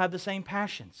don't all have the same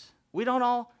passions. We don't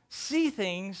all see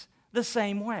things the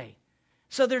same way.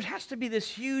 So there has to be this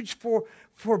huge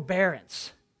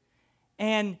forbearance.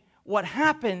 And what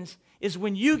happens is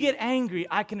when you get angry,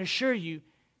 I can assure you,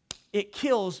 it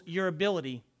kills your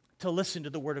ability to listen to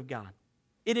the Word of God.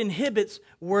 It inhibits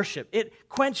worship. It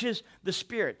quenches the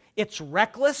Spirit. It's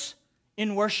reckless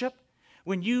in worship.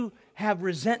 When you have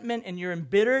resentment and you're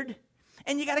embittered,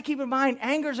 and you got to keep in mind,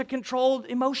 anger is a controlled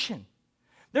emotion.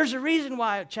 There's a reason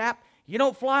why, chap, you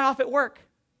don't fly off at work.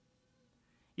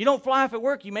 You don't fly off at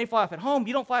work. You may fly off at home.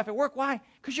 You don't fly off at work. Why?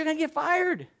 Because you're going to get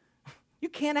fired. You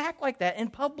can't act like that in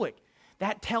public.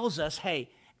 That tells us, hey,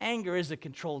 anger is a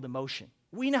controlled emotion.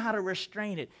 We know how to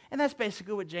restrain it. And that's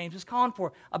basically what James is calling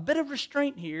for. A bit of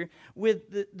restraint here with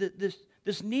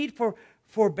this need for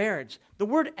forbearance. The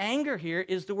word anger here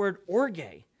is the word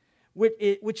orge,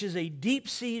 which is a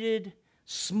deep-seated,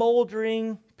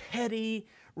 smoldering, petty,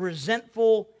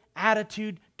 resentful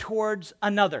attitude towards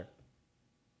another.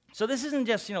 So this isn't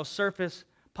just, surface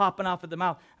popping off at the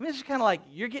mouth. I mean, this is kind of like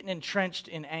you're getting entrenched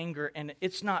in anger, and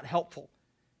it's not helpful.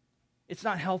 It's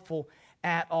not helpful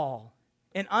at all.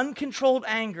 And uncontrolled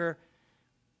anger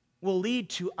will lead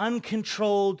to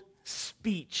uncontrolled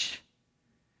speech.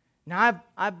 Now,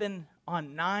 I've been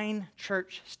on 9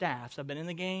 church staffs. I've been in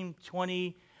the game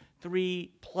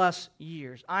 23 plus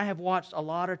years. I have watched a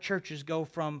lot of churches go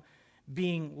from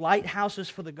being lighthouses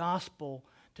for the gospel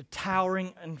to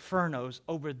towering infernos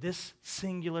over this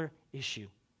singular issue.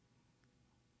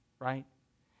 Right?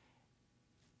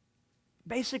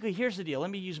 Basically, here's the deal. Let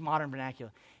me use modern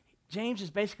vernacular. James is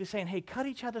basically saying, hey, cut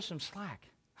each other some slack,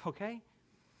 okay?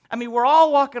 I mean, we're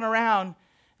all walking around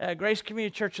Grace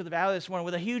Community Church of the Valley this morning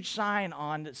with a huge sign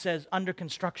on that says under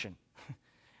construction.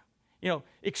 You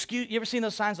ever seen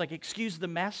those signs like excuse the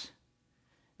mess?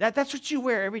 That's what you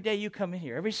wear every day you come in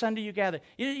here. Every Sunday you gather.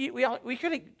 We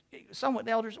could, some of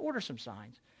the elders, order some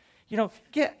signs.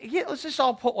 Let's just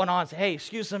all put one on and say, hey,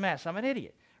 excuse the mess. I'm an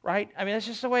idiot, right? I mean, that's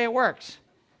just the way it works.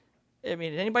 I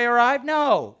mean, did anybody arrive?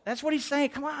 No. That's what he's saying.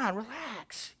 Come on,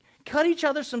 relax. Cut each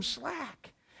other some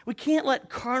slack. We can't let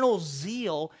carnal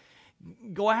zeal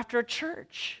go after a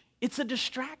church. It's a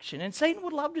distraction. And Satan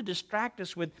would love to distract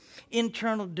us with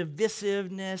internal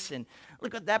divisiveness and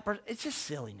look at that person. It's just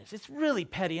silliness. It's really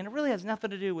petty, and it really has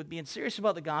nothing to do with being serious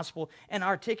about the gospel and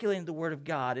articulating the word of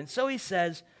God. And so he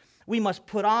says we must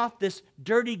put off this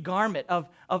dirty garment of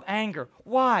anger.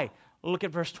 Why? Look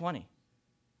at verse 20.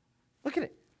 Look at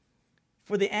it.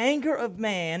 For the anger of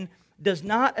man does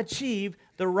not achieve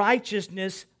the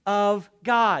righteousness of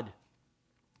God.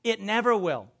 It never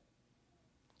will.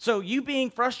 So you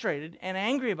being frustrated and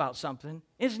angry about something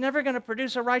is never going to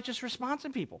produce a righteous response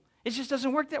in people. It just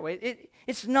doesn't work that way.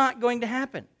 It's not going to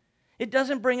happen. It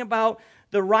doesn't bring about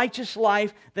the righteous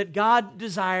life that God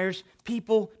desires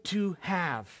people to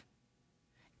have.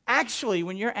 Actually,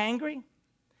 when you're angry,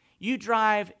 you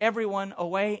drive everyone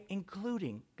away,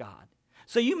 including God.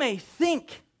 So you may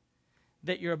think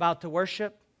that you're about to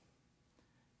worship,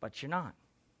 but you're not.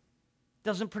 It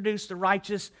doesn't produce the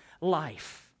righteous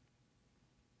life.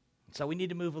 So we need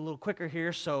to move a little quicker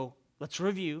here, so let's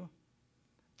review.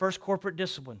 First, corporate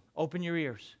discipline. Open your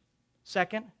ears.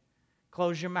 Second,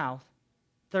 close your mouth.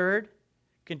 Third,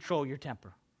 control your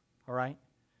temper. All right?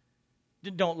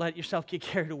 Don't let yourself get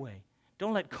carried away.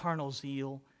 Don't let carnal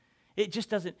zeal.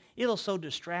 It'll so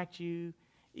distract you.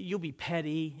 You'll be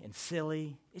petty and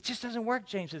silly. It just doesn't work,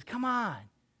 James says. Come on.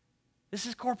 This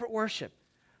is corporate worship.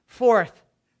 Fourth,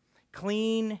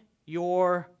 clean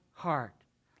your heart.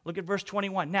 Look at verse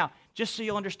 21. Now, just so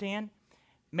you'll understand,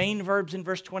 main verbs in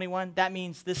verse 21, that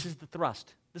means this is the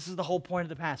thrust. This is the whole point of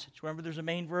the passage. Remember, there's a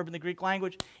main verb in the Greek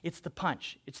language? It's the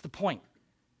punch. It's the point.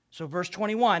 So verse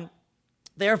 21,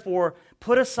 therefore,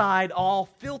 put aside all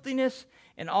filthiness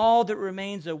and all that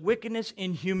remains of wickedness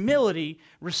in humility,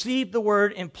 receive the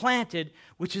word implanted,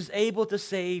 which is able to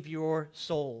save your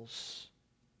souls.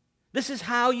 This is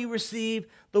how you receive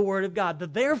the word of God.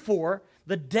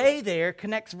 The day there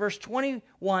connects verse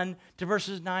 21 to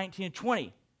verses 19 and 20.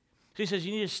 So he says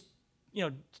you need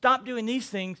to stop doing these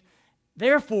things.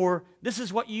 Therefore, this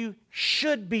is what you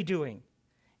should be doing.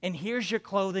 And here's your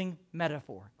clothing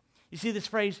metaphor. You see this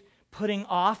phrase, putting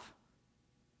off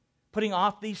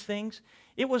these things?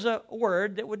 It was a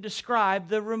word that would describe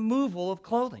the removal of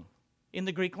clothing in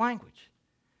the Greek language.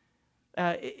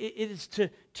 It is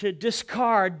to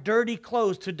discard dirty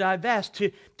clothes, to divest,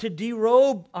 to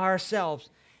derobe ourselves.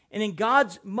 And in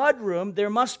God's mudroom, there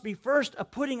must be first a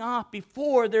putting off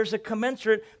before there's a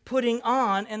commensurate putting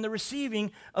on and the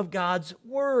receiving of God's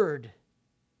word.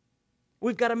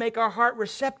 We've got to make our heart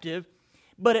receptive,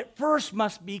 but it first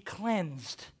must be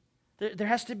cleansed. There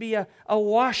has to be a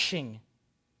washing.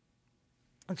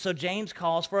 And so James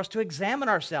calls for us to examine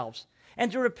ourselves and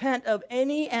to repent of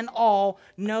any and all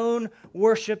known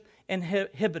worship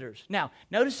inhibitors. Now,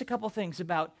 notice a couple things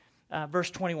about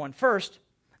verse 21. First,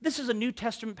 this is a New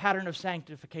Testament pattern of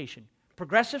sanctification.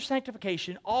 Progressive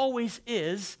sanctification always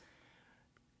is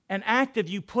an act of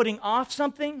you putting off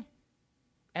something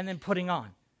and then putting on.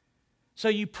 So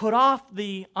you put off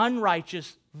the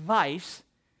unrighteous vice.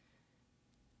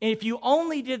 And if you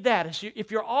only did that,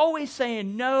 if you're always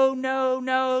saying no, no,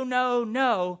 no, no,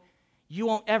 no, you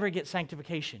won't ever get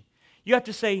sanctification. You have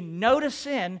to say no to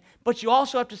sin, but you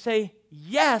also have to say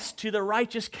yes to the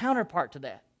righteous counterpart to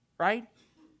that, right?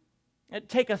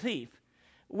 Take a thief.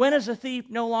 When is a thief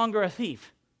no longer a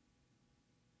thief?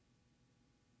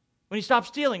 When he stops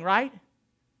stealing, right?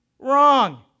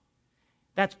 Wrong.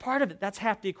 That's part of it. That's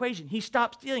half the equation. He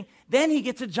stops stealing. Then he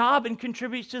gets a job and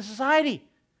contributes to society.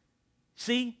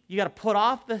 See, you got to put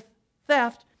off the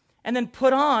theft and then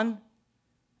put on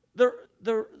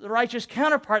the righteous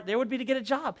counterpart there would be to get a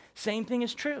job. Same thing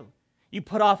is true. You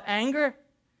put off anger,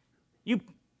 you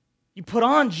put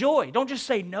on joy. Don't just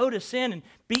say no to sin and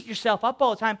beat yourself up all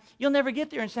the time. You'll never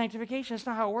get there in sanctification. That's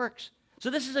not how it works.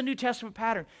 So this is a New Testament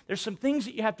pattern. There's some things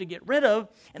that you have to get rid of,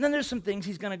 and then there's some things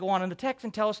he's going to go on in the text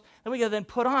and tell us that we got to then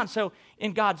put on. So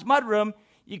in God's mudroom,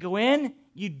 you go in,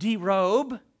 you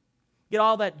derobe, get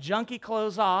all that junky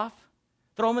clothes off,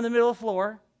 throw them in the middle of the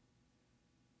floor,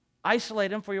 isolate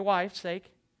them for your wife's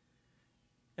sake,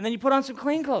 and then you put on some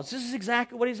clean clothes. This is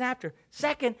exactly what he's after.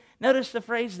 Second, notice the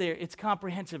phrase there. It's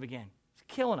comprehensive again. It's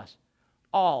killing us.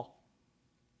 All.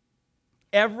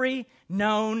 Every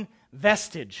known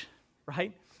vestige,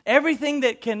 right? Everything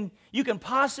that you can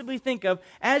possibly think of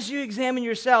as you examine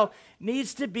yourself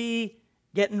needs to be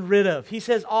getting rid of. He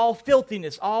says all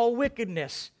filthiness, all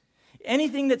wickedness,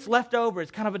 anything that's left over,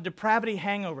 it's kind of a depravity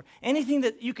hangover. Anything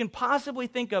that you can possibly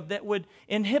think of that would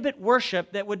inhibit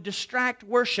worship, that would distract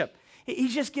worship.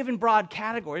 He's just given broad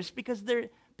categories because they're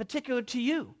particular to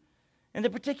you. And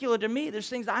they're particular to me. There's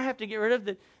things I have to get rid of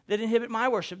that inhibit my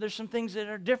worship. There's some things that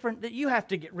are different that you have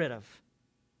to get rid of.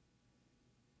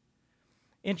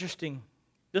 Interesting.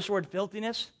 This word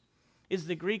filthiness is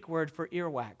the Greek word for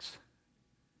earwax.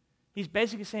 He's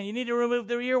basically saying you need to remove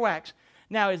the earwax.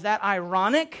 Now, is that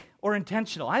ironic or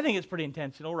intentional? I think it's pretty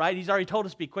intentional, right? He's already told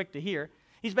us to be quick to hear.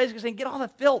 He's basically saying get all the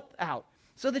filth out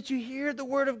so that you hear the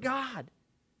word of God.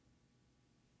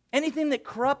 Anything that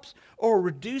corrupts or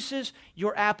reduces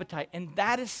your appetite, and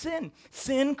that is sin.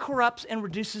 Sin corrupts and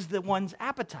reduces the one's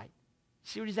appetite.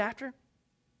 See what he's after?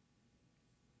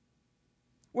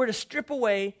 We're to strip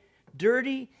away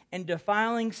dirty and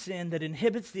defiling sin that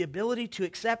inhibits the ability to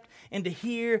accept and to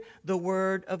hear the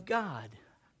word of God.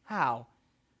 How?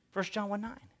 1 John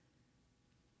 1:9.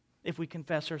 If we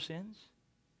confess our sins,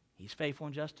 he's faithful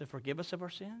and just to forgive us of our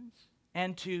sins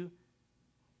and to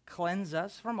cleanse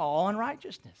us from all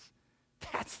unrighteousness.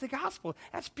 That's the gospel.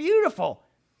 That's beautiful.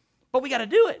 But we got to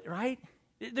do it, right?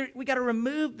 We got to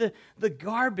remove the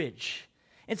garbage.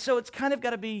 And so it's kind of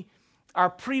got to be our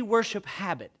pre-worship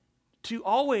habit to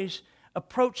always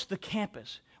approach the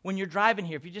campus. When you're driving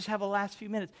here, if you just have the last few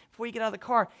minutes before you get out of the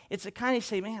car, it's to kind of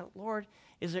say, man, Lord,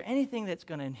 is there anything that's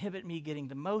going to inhibit me getting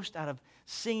the most out of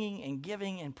singing and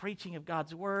giving and preaching of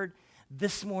God's word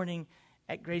this morning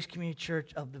at Grace Community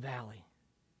Church of the Valley?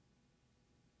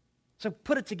 So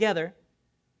put it together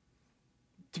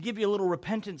to give you a little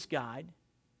repentance guide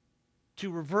to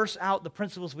reverse out the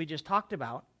principles we just talked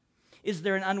about. Is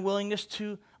there an unwillingness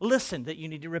to listen that you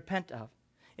need to repent of?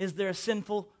 Is there a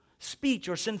sinful speech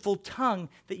or sinful tongue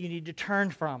that you need to turn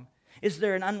from? Is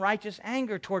there an unrighteous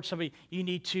anger towards somebody you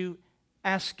need to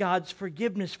ask God's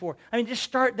forgiveness for? I mean, just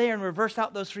start there and reverse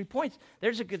out those 3 points.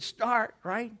 There's a good start,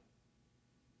 right?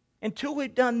 Until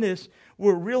we've done this,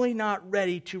 we're really not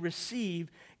ready to receive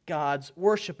God's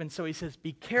worship. And so he says,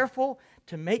 be careful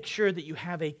to make sure that you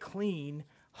have a clean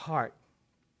heart.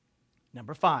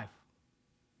 Number 5,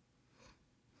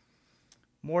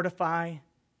 mortify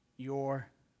your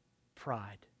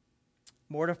pride.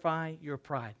 Mortify your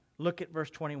pride. Look at verse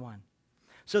 21.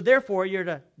 So therefore, you're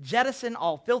to jettison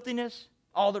all filthiness,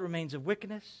 all that remains of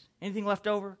wickedness, anything left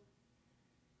over.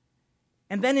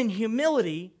 And then in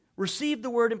humility, receive the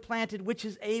word implanted, which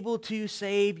is able to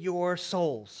save your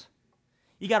souls.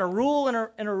 You got a rule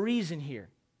and a reason here.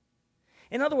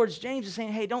 In other words, James is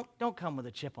saying, hey, don't come with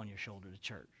a chip on your shoulder to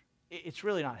church. It's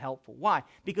really not helpful. Why?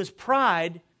 Because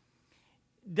pride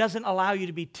doesn't allow you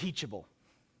to be teachable.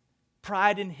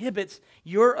 Pride inhibits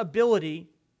your ability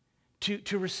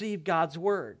to receive God's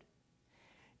word.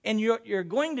 And you're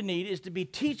going to need is to be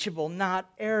teachable, not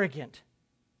arrogant.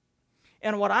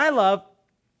 And what I love,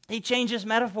 he changes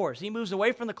metaphors. He moves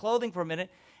away from the clothing for a minute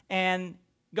and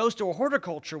goes to a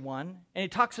horticulture one, and he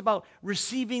talks about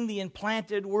receiving the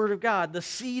implanted word of God, the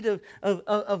seed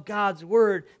of God's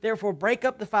word. Therefore, break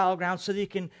up the fallow ground so that you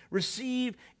can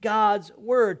receive God's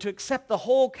word, to accept the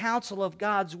whole counsel of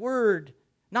God's word,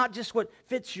 not just what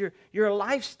fits your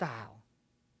lifestyle.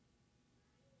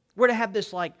 We're to have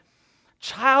this like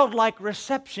childlike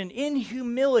reception in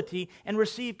humility and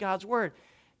receive God's word.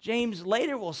 James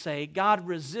later will say, God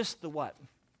resists the what?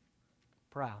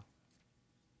 Proud.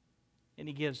 And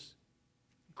he gives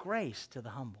grace to the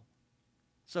humble.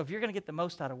 So if you're going to get the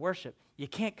most out of worship, you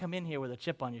can't come in here with a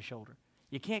chip on your shoulder.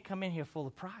 You can't come in here full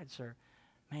of pride, sir.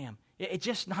 Ma'am, it's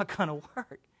just not going to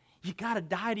work. You got to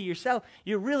die to yourself.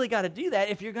 You really got to do that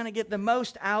if you're going to get the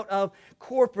most out of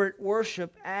corporate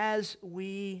worship as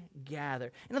we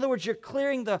gather. In other words, you're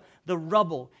clearing the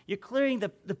rubble. You're clearing the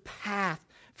path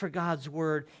for God's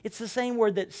word. It's the same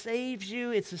word that saves you.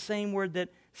 It's the same word that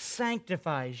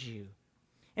sanctifies you.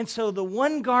 And so the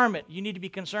one garment you need to be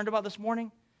concerned about this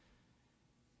morning,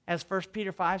 as 1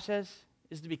 Peter 5 says,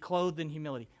 is to be clothed in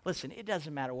humility. Listen, it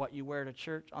doesn't matter what you wear to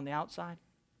church on the outside.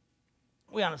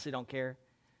 We honestly don't care.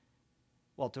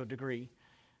 Well, to a degree.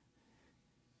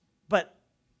 But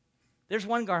there's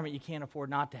one garment you can't afford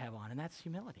not to have on, and that's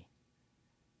humility.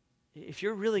 If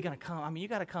you're really going to come, you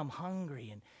got to come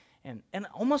hungry and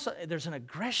almost there's an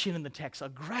aggression in the text,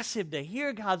 aggressive to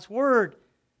hear God's word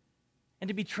and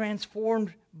to be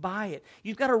transformed by it.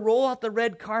 You've got to roll out the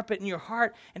red carpet in your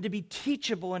heart and to be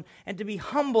teachable and to be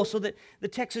humble so that the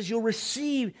text says you'll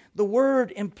receive the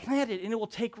word implanted and it will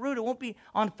take root. It won't be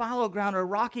on fallow ground or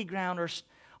rocky ground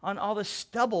on all the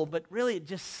stubble, but really it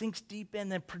just sinks deep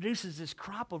in and produces this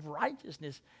crop of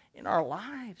righteousness in our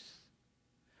lives.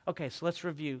 Okay, so let's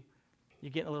review.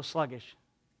 You're getting a little sluggish.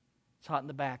 It's hot in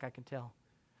the back, I can tell.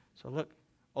 So look,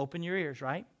 open your ears,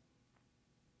 right?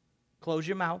 Close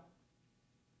your mouth.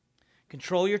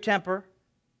 Control your temper.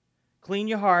 Clean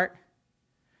your heart.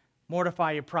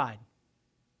 Mortify your pride.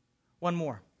 One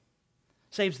more.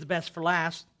 Saves the best for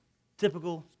last.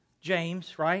 Typical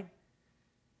James, right?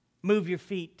 Move your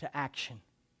feet to action.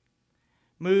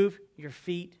 Move your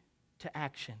feet to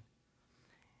action.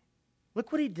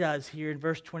 Look what he does here in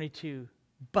verse 22.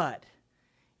 But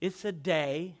it's a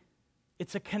day.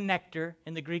 It's a connector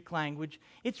in the Greek language.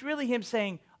 It's really him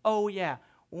saying, oh yeah,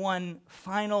 one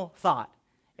final thought.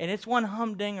 And it's one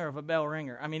humdinger of a bell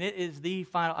ringer. I mean, it is the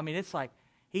final. I mean, it's like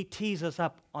he tees us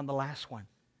up on the last one.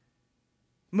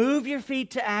 Move your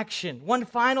feet to action. One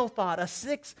final thought, a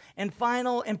sixth and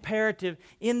final imperative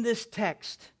in this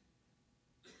text.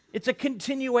 It's a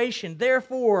continuation.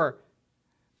 Therefore,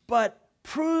 but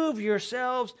prove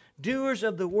yourselves doers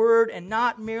of the word and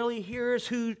not merely hearers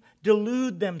who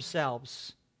delude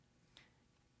themselves.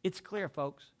 It's clear,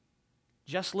 folks.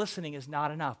 Just listening is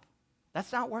not enough.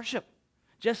 That's not worship.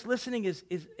 Just listening is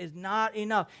not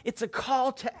enough. It's a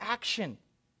call to action.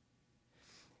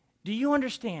 Do you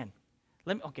understand?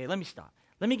 Let me stop.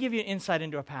 Let me give you an insight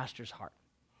into a pastor's heart.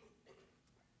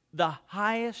 The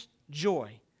highest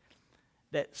joy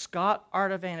that Scott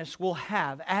Artavanis will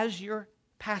have as your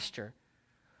pastor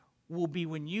will be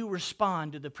when you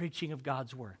respond to the preaching of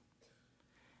God's word.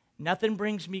 Nothing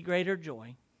brings me greater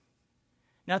joy.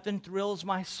 Nothing thrills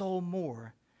my soul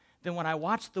more than when I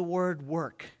watch the word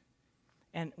work.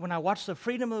 And when I watch the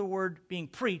freedom of the word being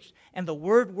preached and the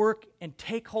word work and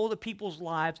take hold of people's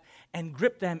lives and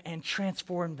grip them and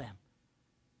transform them.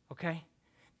 Okay?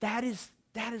 That is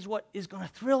what is going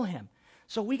to thrill him.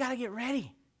 So we got to get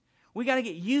ready. We got to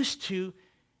get used to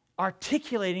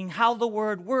articulating how the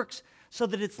word works so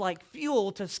that it's like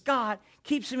fuel to Scott,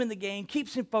 keeps him in the game,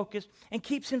 keeps him focused, and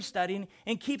keeps him studying,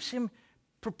 and keeps him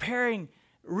preparing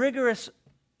rigorous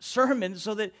sermons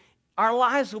so that our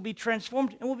lives will be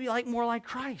transformed and we'll be more like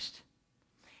Christ.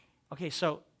 Okay,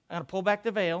 so I'm going to pull back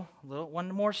the veil, one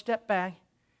more step back.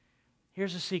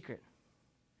 Here's a secret.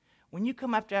 When you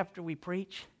come up after we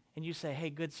preach and you say, hey,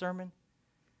 good sermon,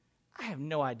 I have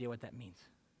no idea what that means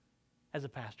as a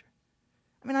pastor.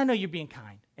 I mean, I know you're being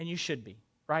kind, and you should be,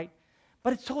 right?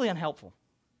 But it's totally unhelpful.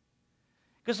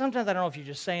 Because sometimes I don't know if you're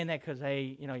just saying that because,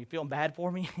 hey, you're feeling bad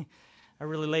for me. I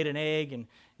really laid an egg, and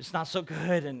it's not so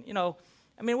good, and,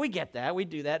 I mean, we get that. We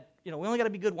do that. We only got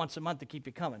to be good once a month to keep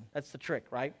you coming. That's the trick,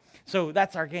 right? So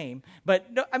that's our game.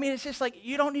 But, no, I mean, it's just like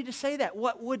you don't need to say that.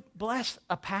 What would bless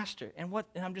a pastor? And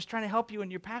I'm just trying to help you when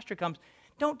your pastor comes.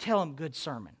 Don't tell him good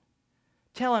sermon.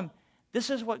 Tell him, this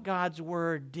is what God's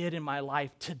word did in my life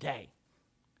today.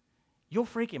 You'll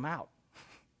freak him out.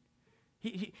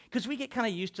 Because we get kind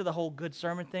of used to the whole good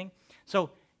sermon thing.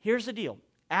 So here's the deal.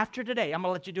 After today, I'm going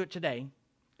to let you do it today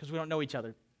because we don't know each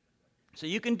other. So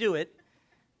you can do it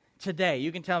today.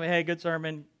 You can tell me, hey, good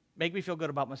sermon, make me feel good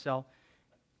about myself.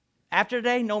 After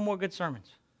today, no more good sermons,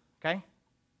 okay?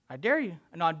 I dare you,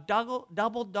 and I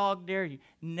double dog dare you,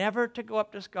 never to go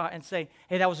up to Scott and say,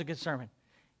 hey, that was a good sermon.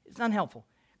 It's unhelpful.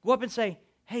 Go up and say,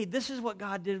 hey, this is what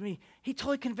God did to me. He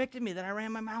totally convicted me that I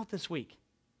ran my mouth this week.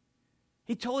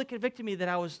 He totally convicted me that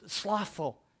I was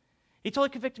slothful. He totally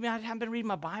convicted me I haven't been reading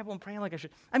my Bible and praying like I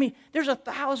should. I mean, there's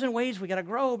 1,000 ways we got to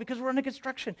grow because we're under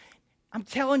construction. I'm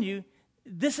telling you,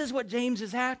 this is what James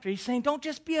is after. He's saying, don't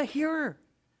just be a hearer.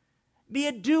 Be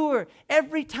a doer.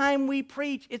 Every time we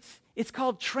preach, it's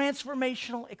called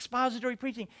transformational expository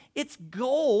preaching. Its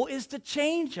goal is to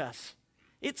change us.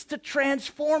 It's to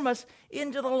transform us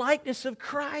into the likeness of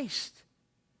Christ.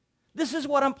 This is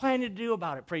what I'm planning to do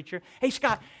about it, preacher. Hey,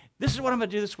 Scott, this is what I'm going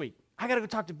to do this week. I got to go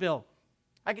talk to Bill.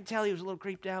 I could tell he was a little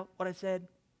creeped out, what I said.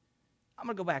 I'm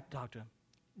going to go back and talk to him.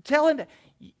 Tell him that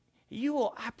you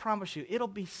will, I promise you, it'll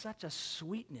be such a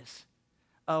sweetness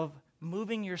of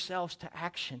moving yourselves to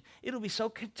action. It'll be so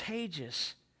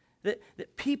contagious that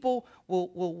people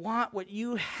will want what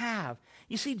you have.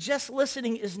 You see, just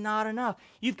listening is not enough.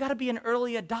 You've got to be an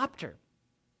early adopter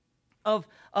of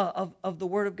the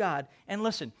Word of God. And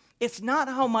listen, it's not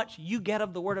how much you get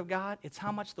of the Word of God, it's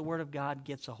how much the Word of God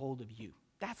gets a hold of you.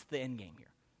 That's the end game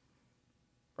here,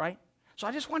 right? So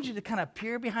I just want you to kind of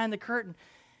peer behind the curtain.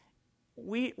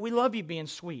 We love you being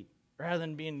sweet rather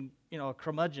than being, a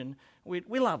curmudgeon.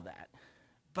 We love that.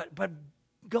 But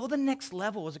go the next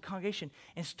level as a congregation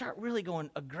and start really going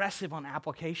aggressive on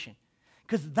application.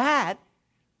 Because that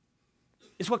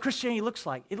is what Christianity looks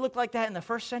like. It looked like that in the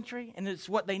first century, and it's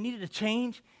what they needed to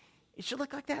change. It should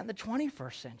look like that in the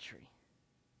 21st century.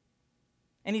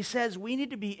 And he says we need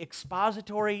to be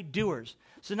expository doers.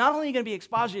 So not only are you going to be an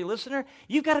expository listener,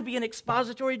 you've got to be an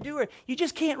expository doer. You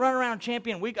just can't run around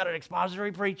championing, we got an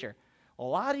expository preacher.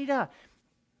 La-di-da.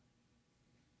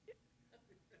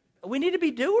 We need to be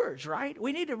doers, right?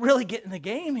 We need to really get in the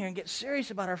game here and get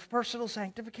serious about our personal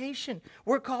sanctification.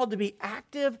 We're called to be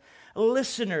active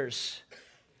listeners.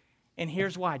 And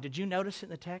here's why. Did you notice it in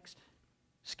the text?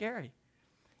 Scary.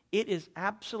 It is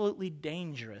absolutely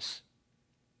dangerous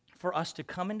for us to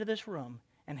come into this room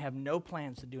and have no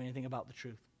plans to do anything about the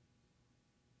truth.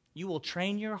 You will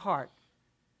train your heart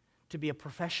to be a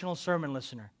professional sermon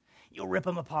listener. You'll rip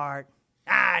them apart.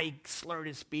 He slurred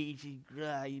his speech.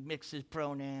 He mixed his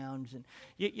pronouns. And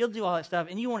you'll do all that stuff,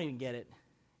 and you won't even get it.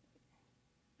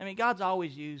 I mean, God's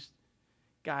always used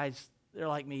guys, they're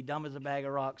like me, dumb as a bag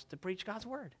of rocks, to preach God's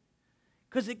word.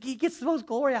 Because he gets the most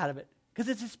glory out of it. Because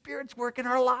it's His Spirit's work in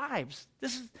our lives.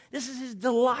 This is His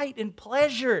delight and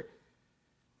pleasure.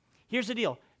 Here's the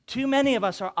deal. Too many of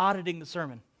us are auditing the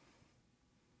sermon.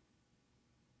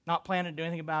 Not planning to do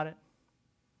anything about it.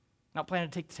 Not planning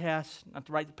to take the test. Not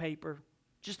to write the paper.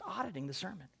 Just auditing the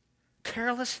sermon.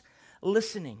 Careless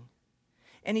listening.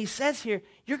 And he says here,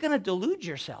 you're going to delude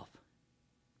yourself.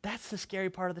 That's the scary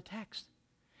part of the text.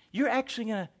 You're actually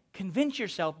going to convince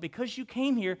yourself because you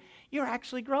came here, you're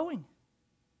actually growing.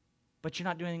 But you're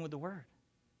not doing anything with the word.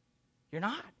 You're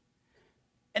not.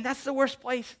 And that's the worst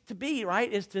place to be,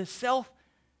 right? Is to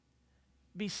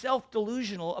be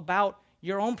self-delusional about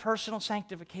your own personal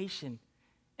sanctification.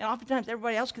 And oftentimes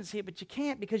everybody else can see it, but you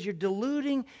can't because you're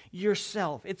deluding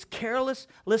yourself. It's careless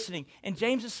listening. And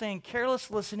James is saying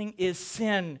careless listening is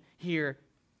sin here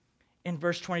in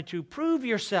verse 22. Prove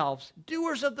yourselves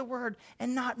doers of the word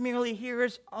and not merely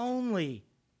hearers only.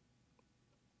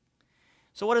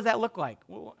 So what does that look like?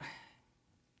 Well,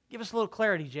 give us a little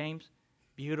clarity, James.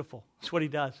 Beautiful. That's what he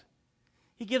does.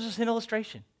 He gives us an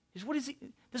illustration. This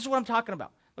is what I'm talking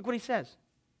about. Look what he says.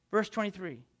 Verse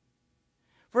 23.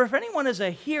 For if anyone is a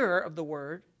hearer of the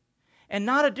word and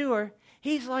not a doer,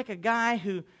 he's like a guy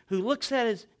who looks at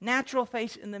his natural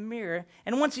face in the mirror,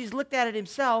 and once he's looked at it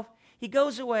himself, he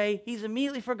goes away, he's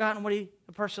immediately forgotten what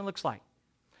the person looks like.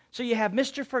 So you have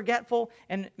Mr. Forgetful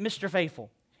and Mr.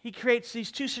 Faithful. He creates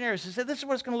these two scenarios. He said, this is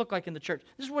what it's going to look like in the church.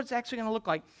 This is what it's actually going to look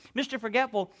like. Mr.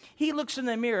 Forgetful, he looks in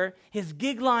the mirror, his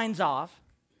gig line's off,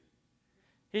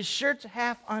 his shirt's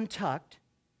half untucked,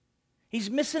 he's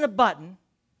missing a button,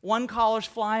 one collar's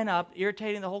flying up,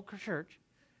 irritating the whole church.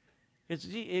 If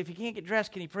he can't get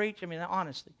dressed, can he preach? I mean,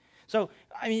 honestly. So,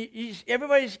 I mean,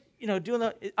 everybody's, doing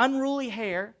the unruly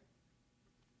hair,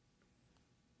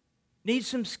 needs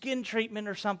some skin treatment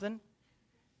or something.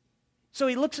 So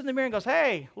he looks in the mirror and goes,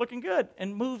 hey, looking good,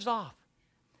 and moves off.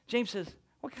 James says,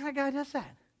 what kind of guy does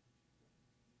that?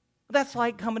 That's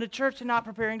like coming to church and not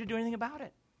preparing to do anything about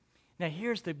it. Now,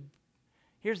 here's the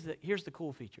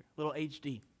cool feature, little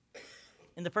HD.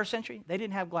 In the first century, they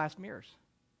didn't have glass mirrors.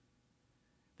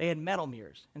 They had metal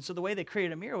mirrors. And so the way they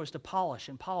created a mirror was to polish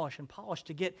and polish and polish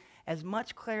to get as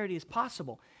much clarity as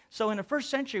possible. So in the first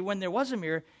century, when there was a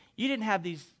mirror, you didn't have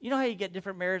these, you know how you get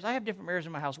different mirrors? I have different mirrors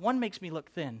in my house. One makes me look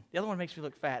thin. The other one makes me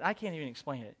look fat. I can't even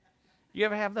explain it. You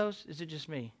ever have those? Is it just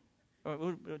me?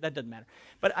 That doesn't matter.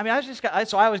 But I mean,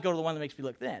 so I always go to the one that makes me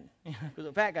look thin. Because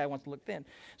the fat guy wants to look thin.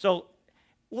 So,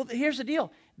 well, here's the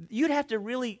deal. You'd have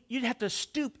to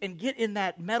stoop and get in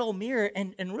that metal mirror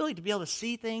and really to be able to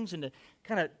see things and to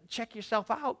kind of check yourself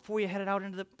out before you headed out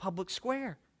into the public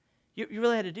square. You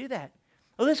really had to do that.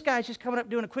 Well, this guy's just coming up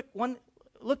doing a quick one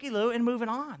looky-loo and moving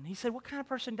on. He said, what kind of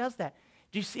person does that?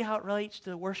 Do you see how it relates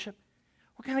to worship?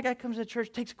 What kind of guy comes to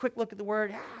church, takes a quick look at the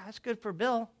word? That's good for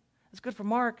Bill. That's good for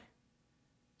Mark.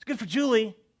 It's good for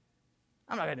Julie.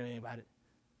 I'm not going to do anything about it.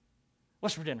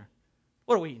 What's for dinner?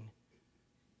 What are we eating?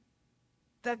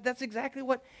 That's exactly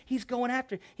what he's going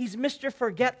after. He's Mr.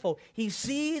 Forgetful. He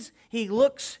sees, he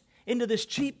looks into this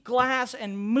cheap glass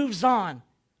and moves on.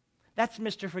 That's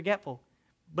Mr. Forgetful.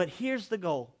 But here's the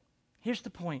goal. Here's the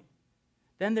point.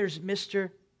 Then there's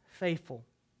Mr. Faithful.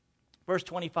 Verse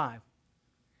 25.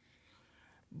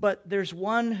 But there's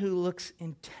one who looks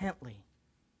intently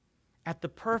at the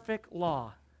perfect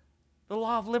law, the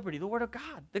law of liberty, the word of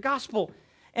God, the gospel,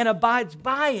 and abides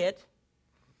by it,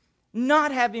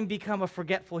 not having become a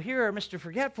forgetful hearer, Mr.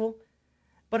 Forgetful,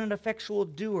 but an effectual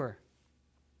doer.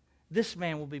 This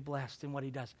man will be blessed in what he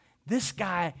does. This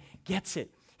guy gets it.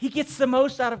 He gets the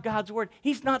most out of God's word.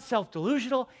 He's not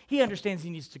self-delusional. He understands he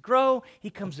needs to grow.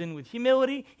 He comes in with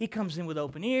humility. He comes in with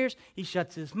open ears. He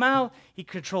shuts his mouth. He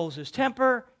controls his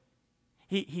temper.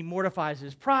 He mortifies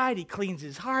his pride. He cleans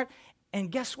his heart. And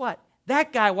guess what?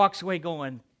 That guy walks away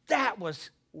going, that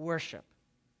was worship.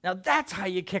 Now that's how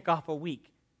you kick off a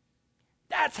week.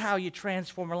 That's how you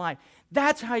transform a life.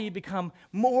 That's how you become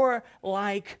more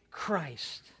like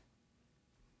Christ.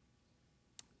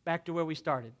 Back to where we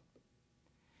started.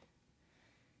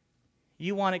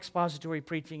 You want expository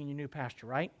preaching in your new pastor,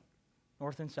 right?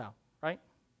 North and south, right?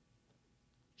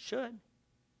 Should.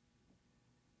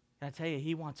 Can I tell you,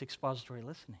 he wants expository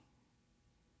listening.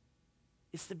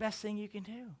 It's the best thing you can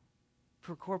do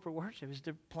for corporate worship, is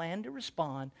to plan to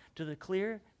respond to the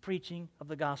clear preaching of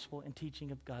the gospel and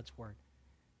teaching of God's word.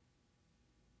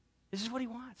 This is what he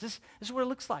wants. This is what it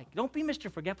looks like. Don't be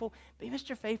Mr. Forgetful. Be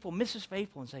Mr. Faithful, Mrs.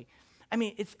 Faithful, and say,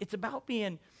 it's about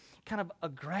being kind of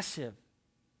aggressive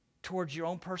towards your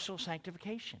own personal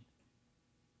sanctification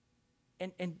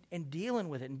and dealing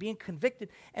with it and being convicted.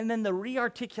 And then the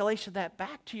re-articulation of that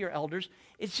back to your elders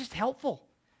is just helpful.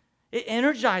 It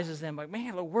energizes them. Like,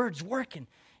 man, the word's working.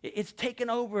 It's taken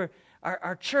over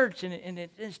our church, and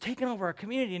it's taken over our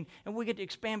community, and we get to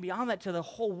expand beyond that to the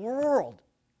whole world.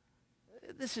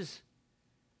 This is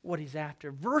what he's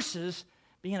after, versus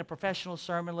being a professional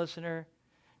sermon listener,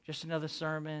 just another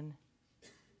sermon.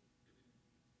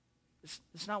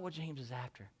 It's not what James is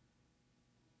after.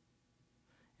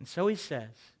 And so he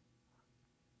says,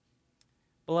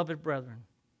 beloved brethren,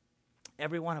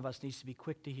 every one of us needs to be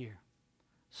quick to hear,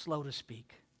 slow to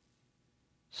speak,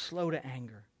 slow to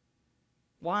anger.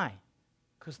 Why?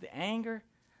 Because the anger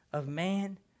of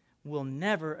man will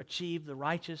never achieve the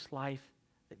righteous life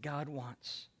that God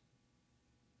wants.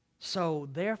 So,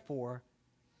 therefore,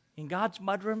 in God's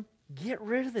mudroom, get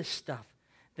rid of this stuff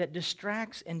that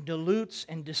distracts and dilutes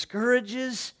and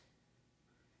discourages.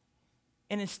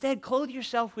 And instead, clothe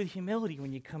yourself with humility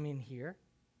when you come in here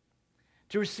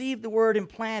to receive the word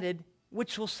implanted,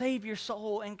 which will save your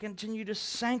soul and continue to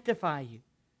sanctify you.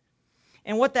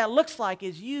 And what that looks like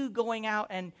is you going out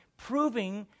and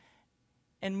proving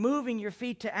and moving your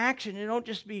feet to action. You don't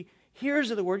just be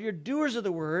hearers of the word, you're doers of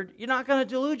the word. You're not going to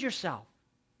delude yourself.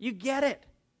 You get it.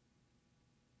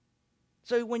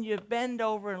 So when you bend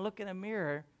over and look in a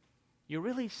mirror, you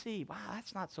really see, wow,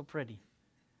 that's not so pretty.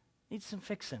 Needs some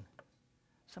fixing,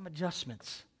 some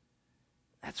adjustments.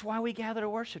 That's why we gather to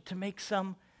worship, to make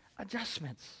some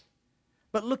adjustments.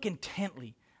 But look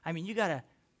intently. I mean, you gotta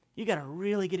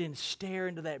really get in, stare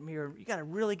into that mirror. You gotta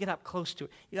really get up close to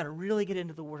it. You gotta really get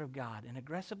into the Word of God and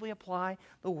aggressively apply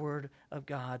the Word of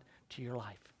God to your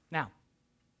life. Now,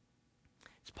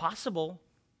 it's possible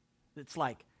it's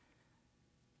like,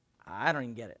 I don't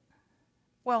even get it.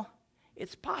 Well,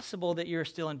 it's possible that you're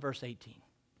still in verse 18.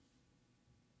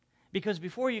 Because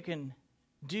before you can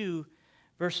do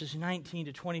verses 19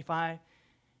 to 25,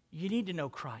 you need to know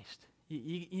Christ.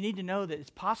 You need to know that it's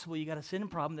possible you got a sin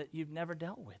problem that you've never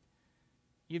dealt with.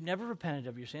 You've never repented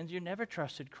of your sins. You've never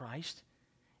trusted Christ.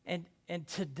 And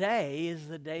today is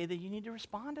the day that you need to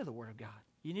respond to the Word of God.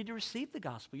 You need to receive the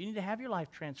gospel. You need to have your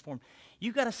life transformed.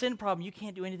 You've got a sin problem you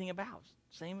can't do anything about.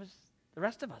 Same as the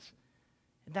rest of us.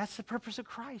 And that's the purpose of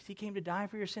Christ. He came to die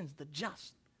for your sins, the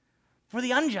just, for the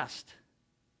unjust.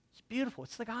 It's beautiful.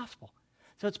 It's the gospel.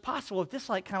 So it's possible if this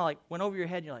kind of went over your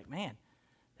head and you're like, man,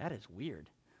 that is weird.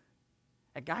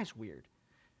 That guy's weird.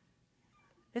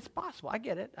 It's possible. I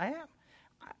get it. I am.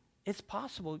 It's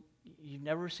possible you've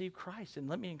never received Christ. And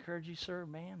let me encourage you, sir,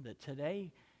 ma'am, that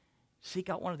today seek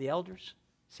out one of the elders.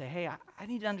 Say, hey, I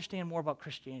need to understand more about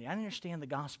Christianity. I understand the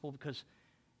gospel because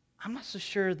I'm not so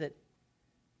sure that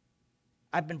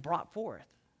I've been brought forth.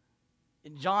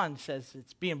 And John says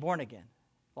it's being born again.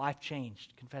 Life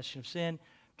changed. Confession of sin,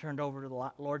 turned over to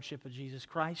the lordship of Jesus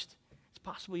Christ. It's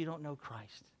possible you don't know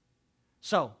Christ.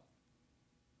 So,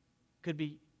 could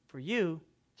be for you,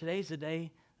 today's the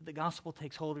day that the gospel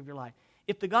takes hold of your life.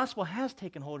 If the gospel has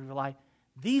taken hold of your life,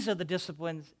 these are the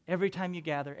disciplines every time you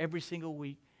gather, every single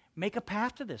week. Make a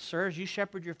path to this. Sir, as you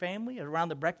shepherd your family around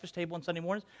the breakfast table on Sunday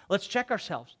mornings, let's check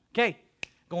ourselves. Okay,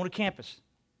 going to campus.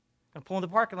 Going to pull in the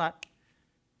parking lot.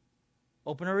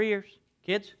 Open our ears.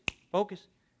 Kids, focus.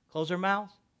 Close our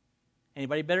mouths.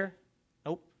 Anybody bitter?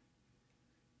 Nope.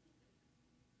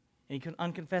 Any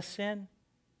unconfessed sin?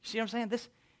 You see what I'm saying? It's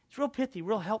real pithy,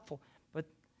 real helpful, but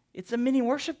it's a mini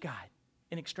worship guide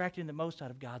in extracting the most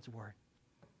out of God's Word.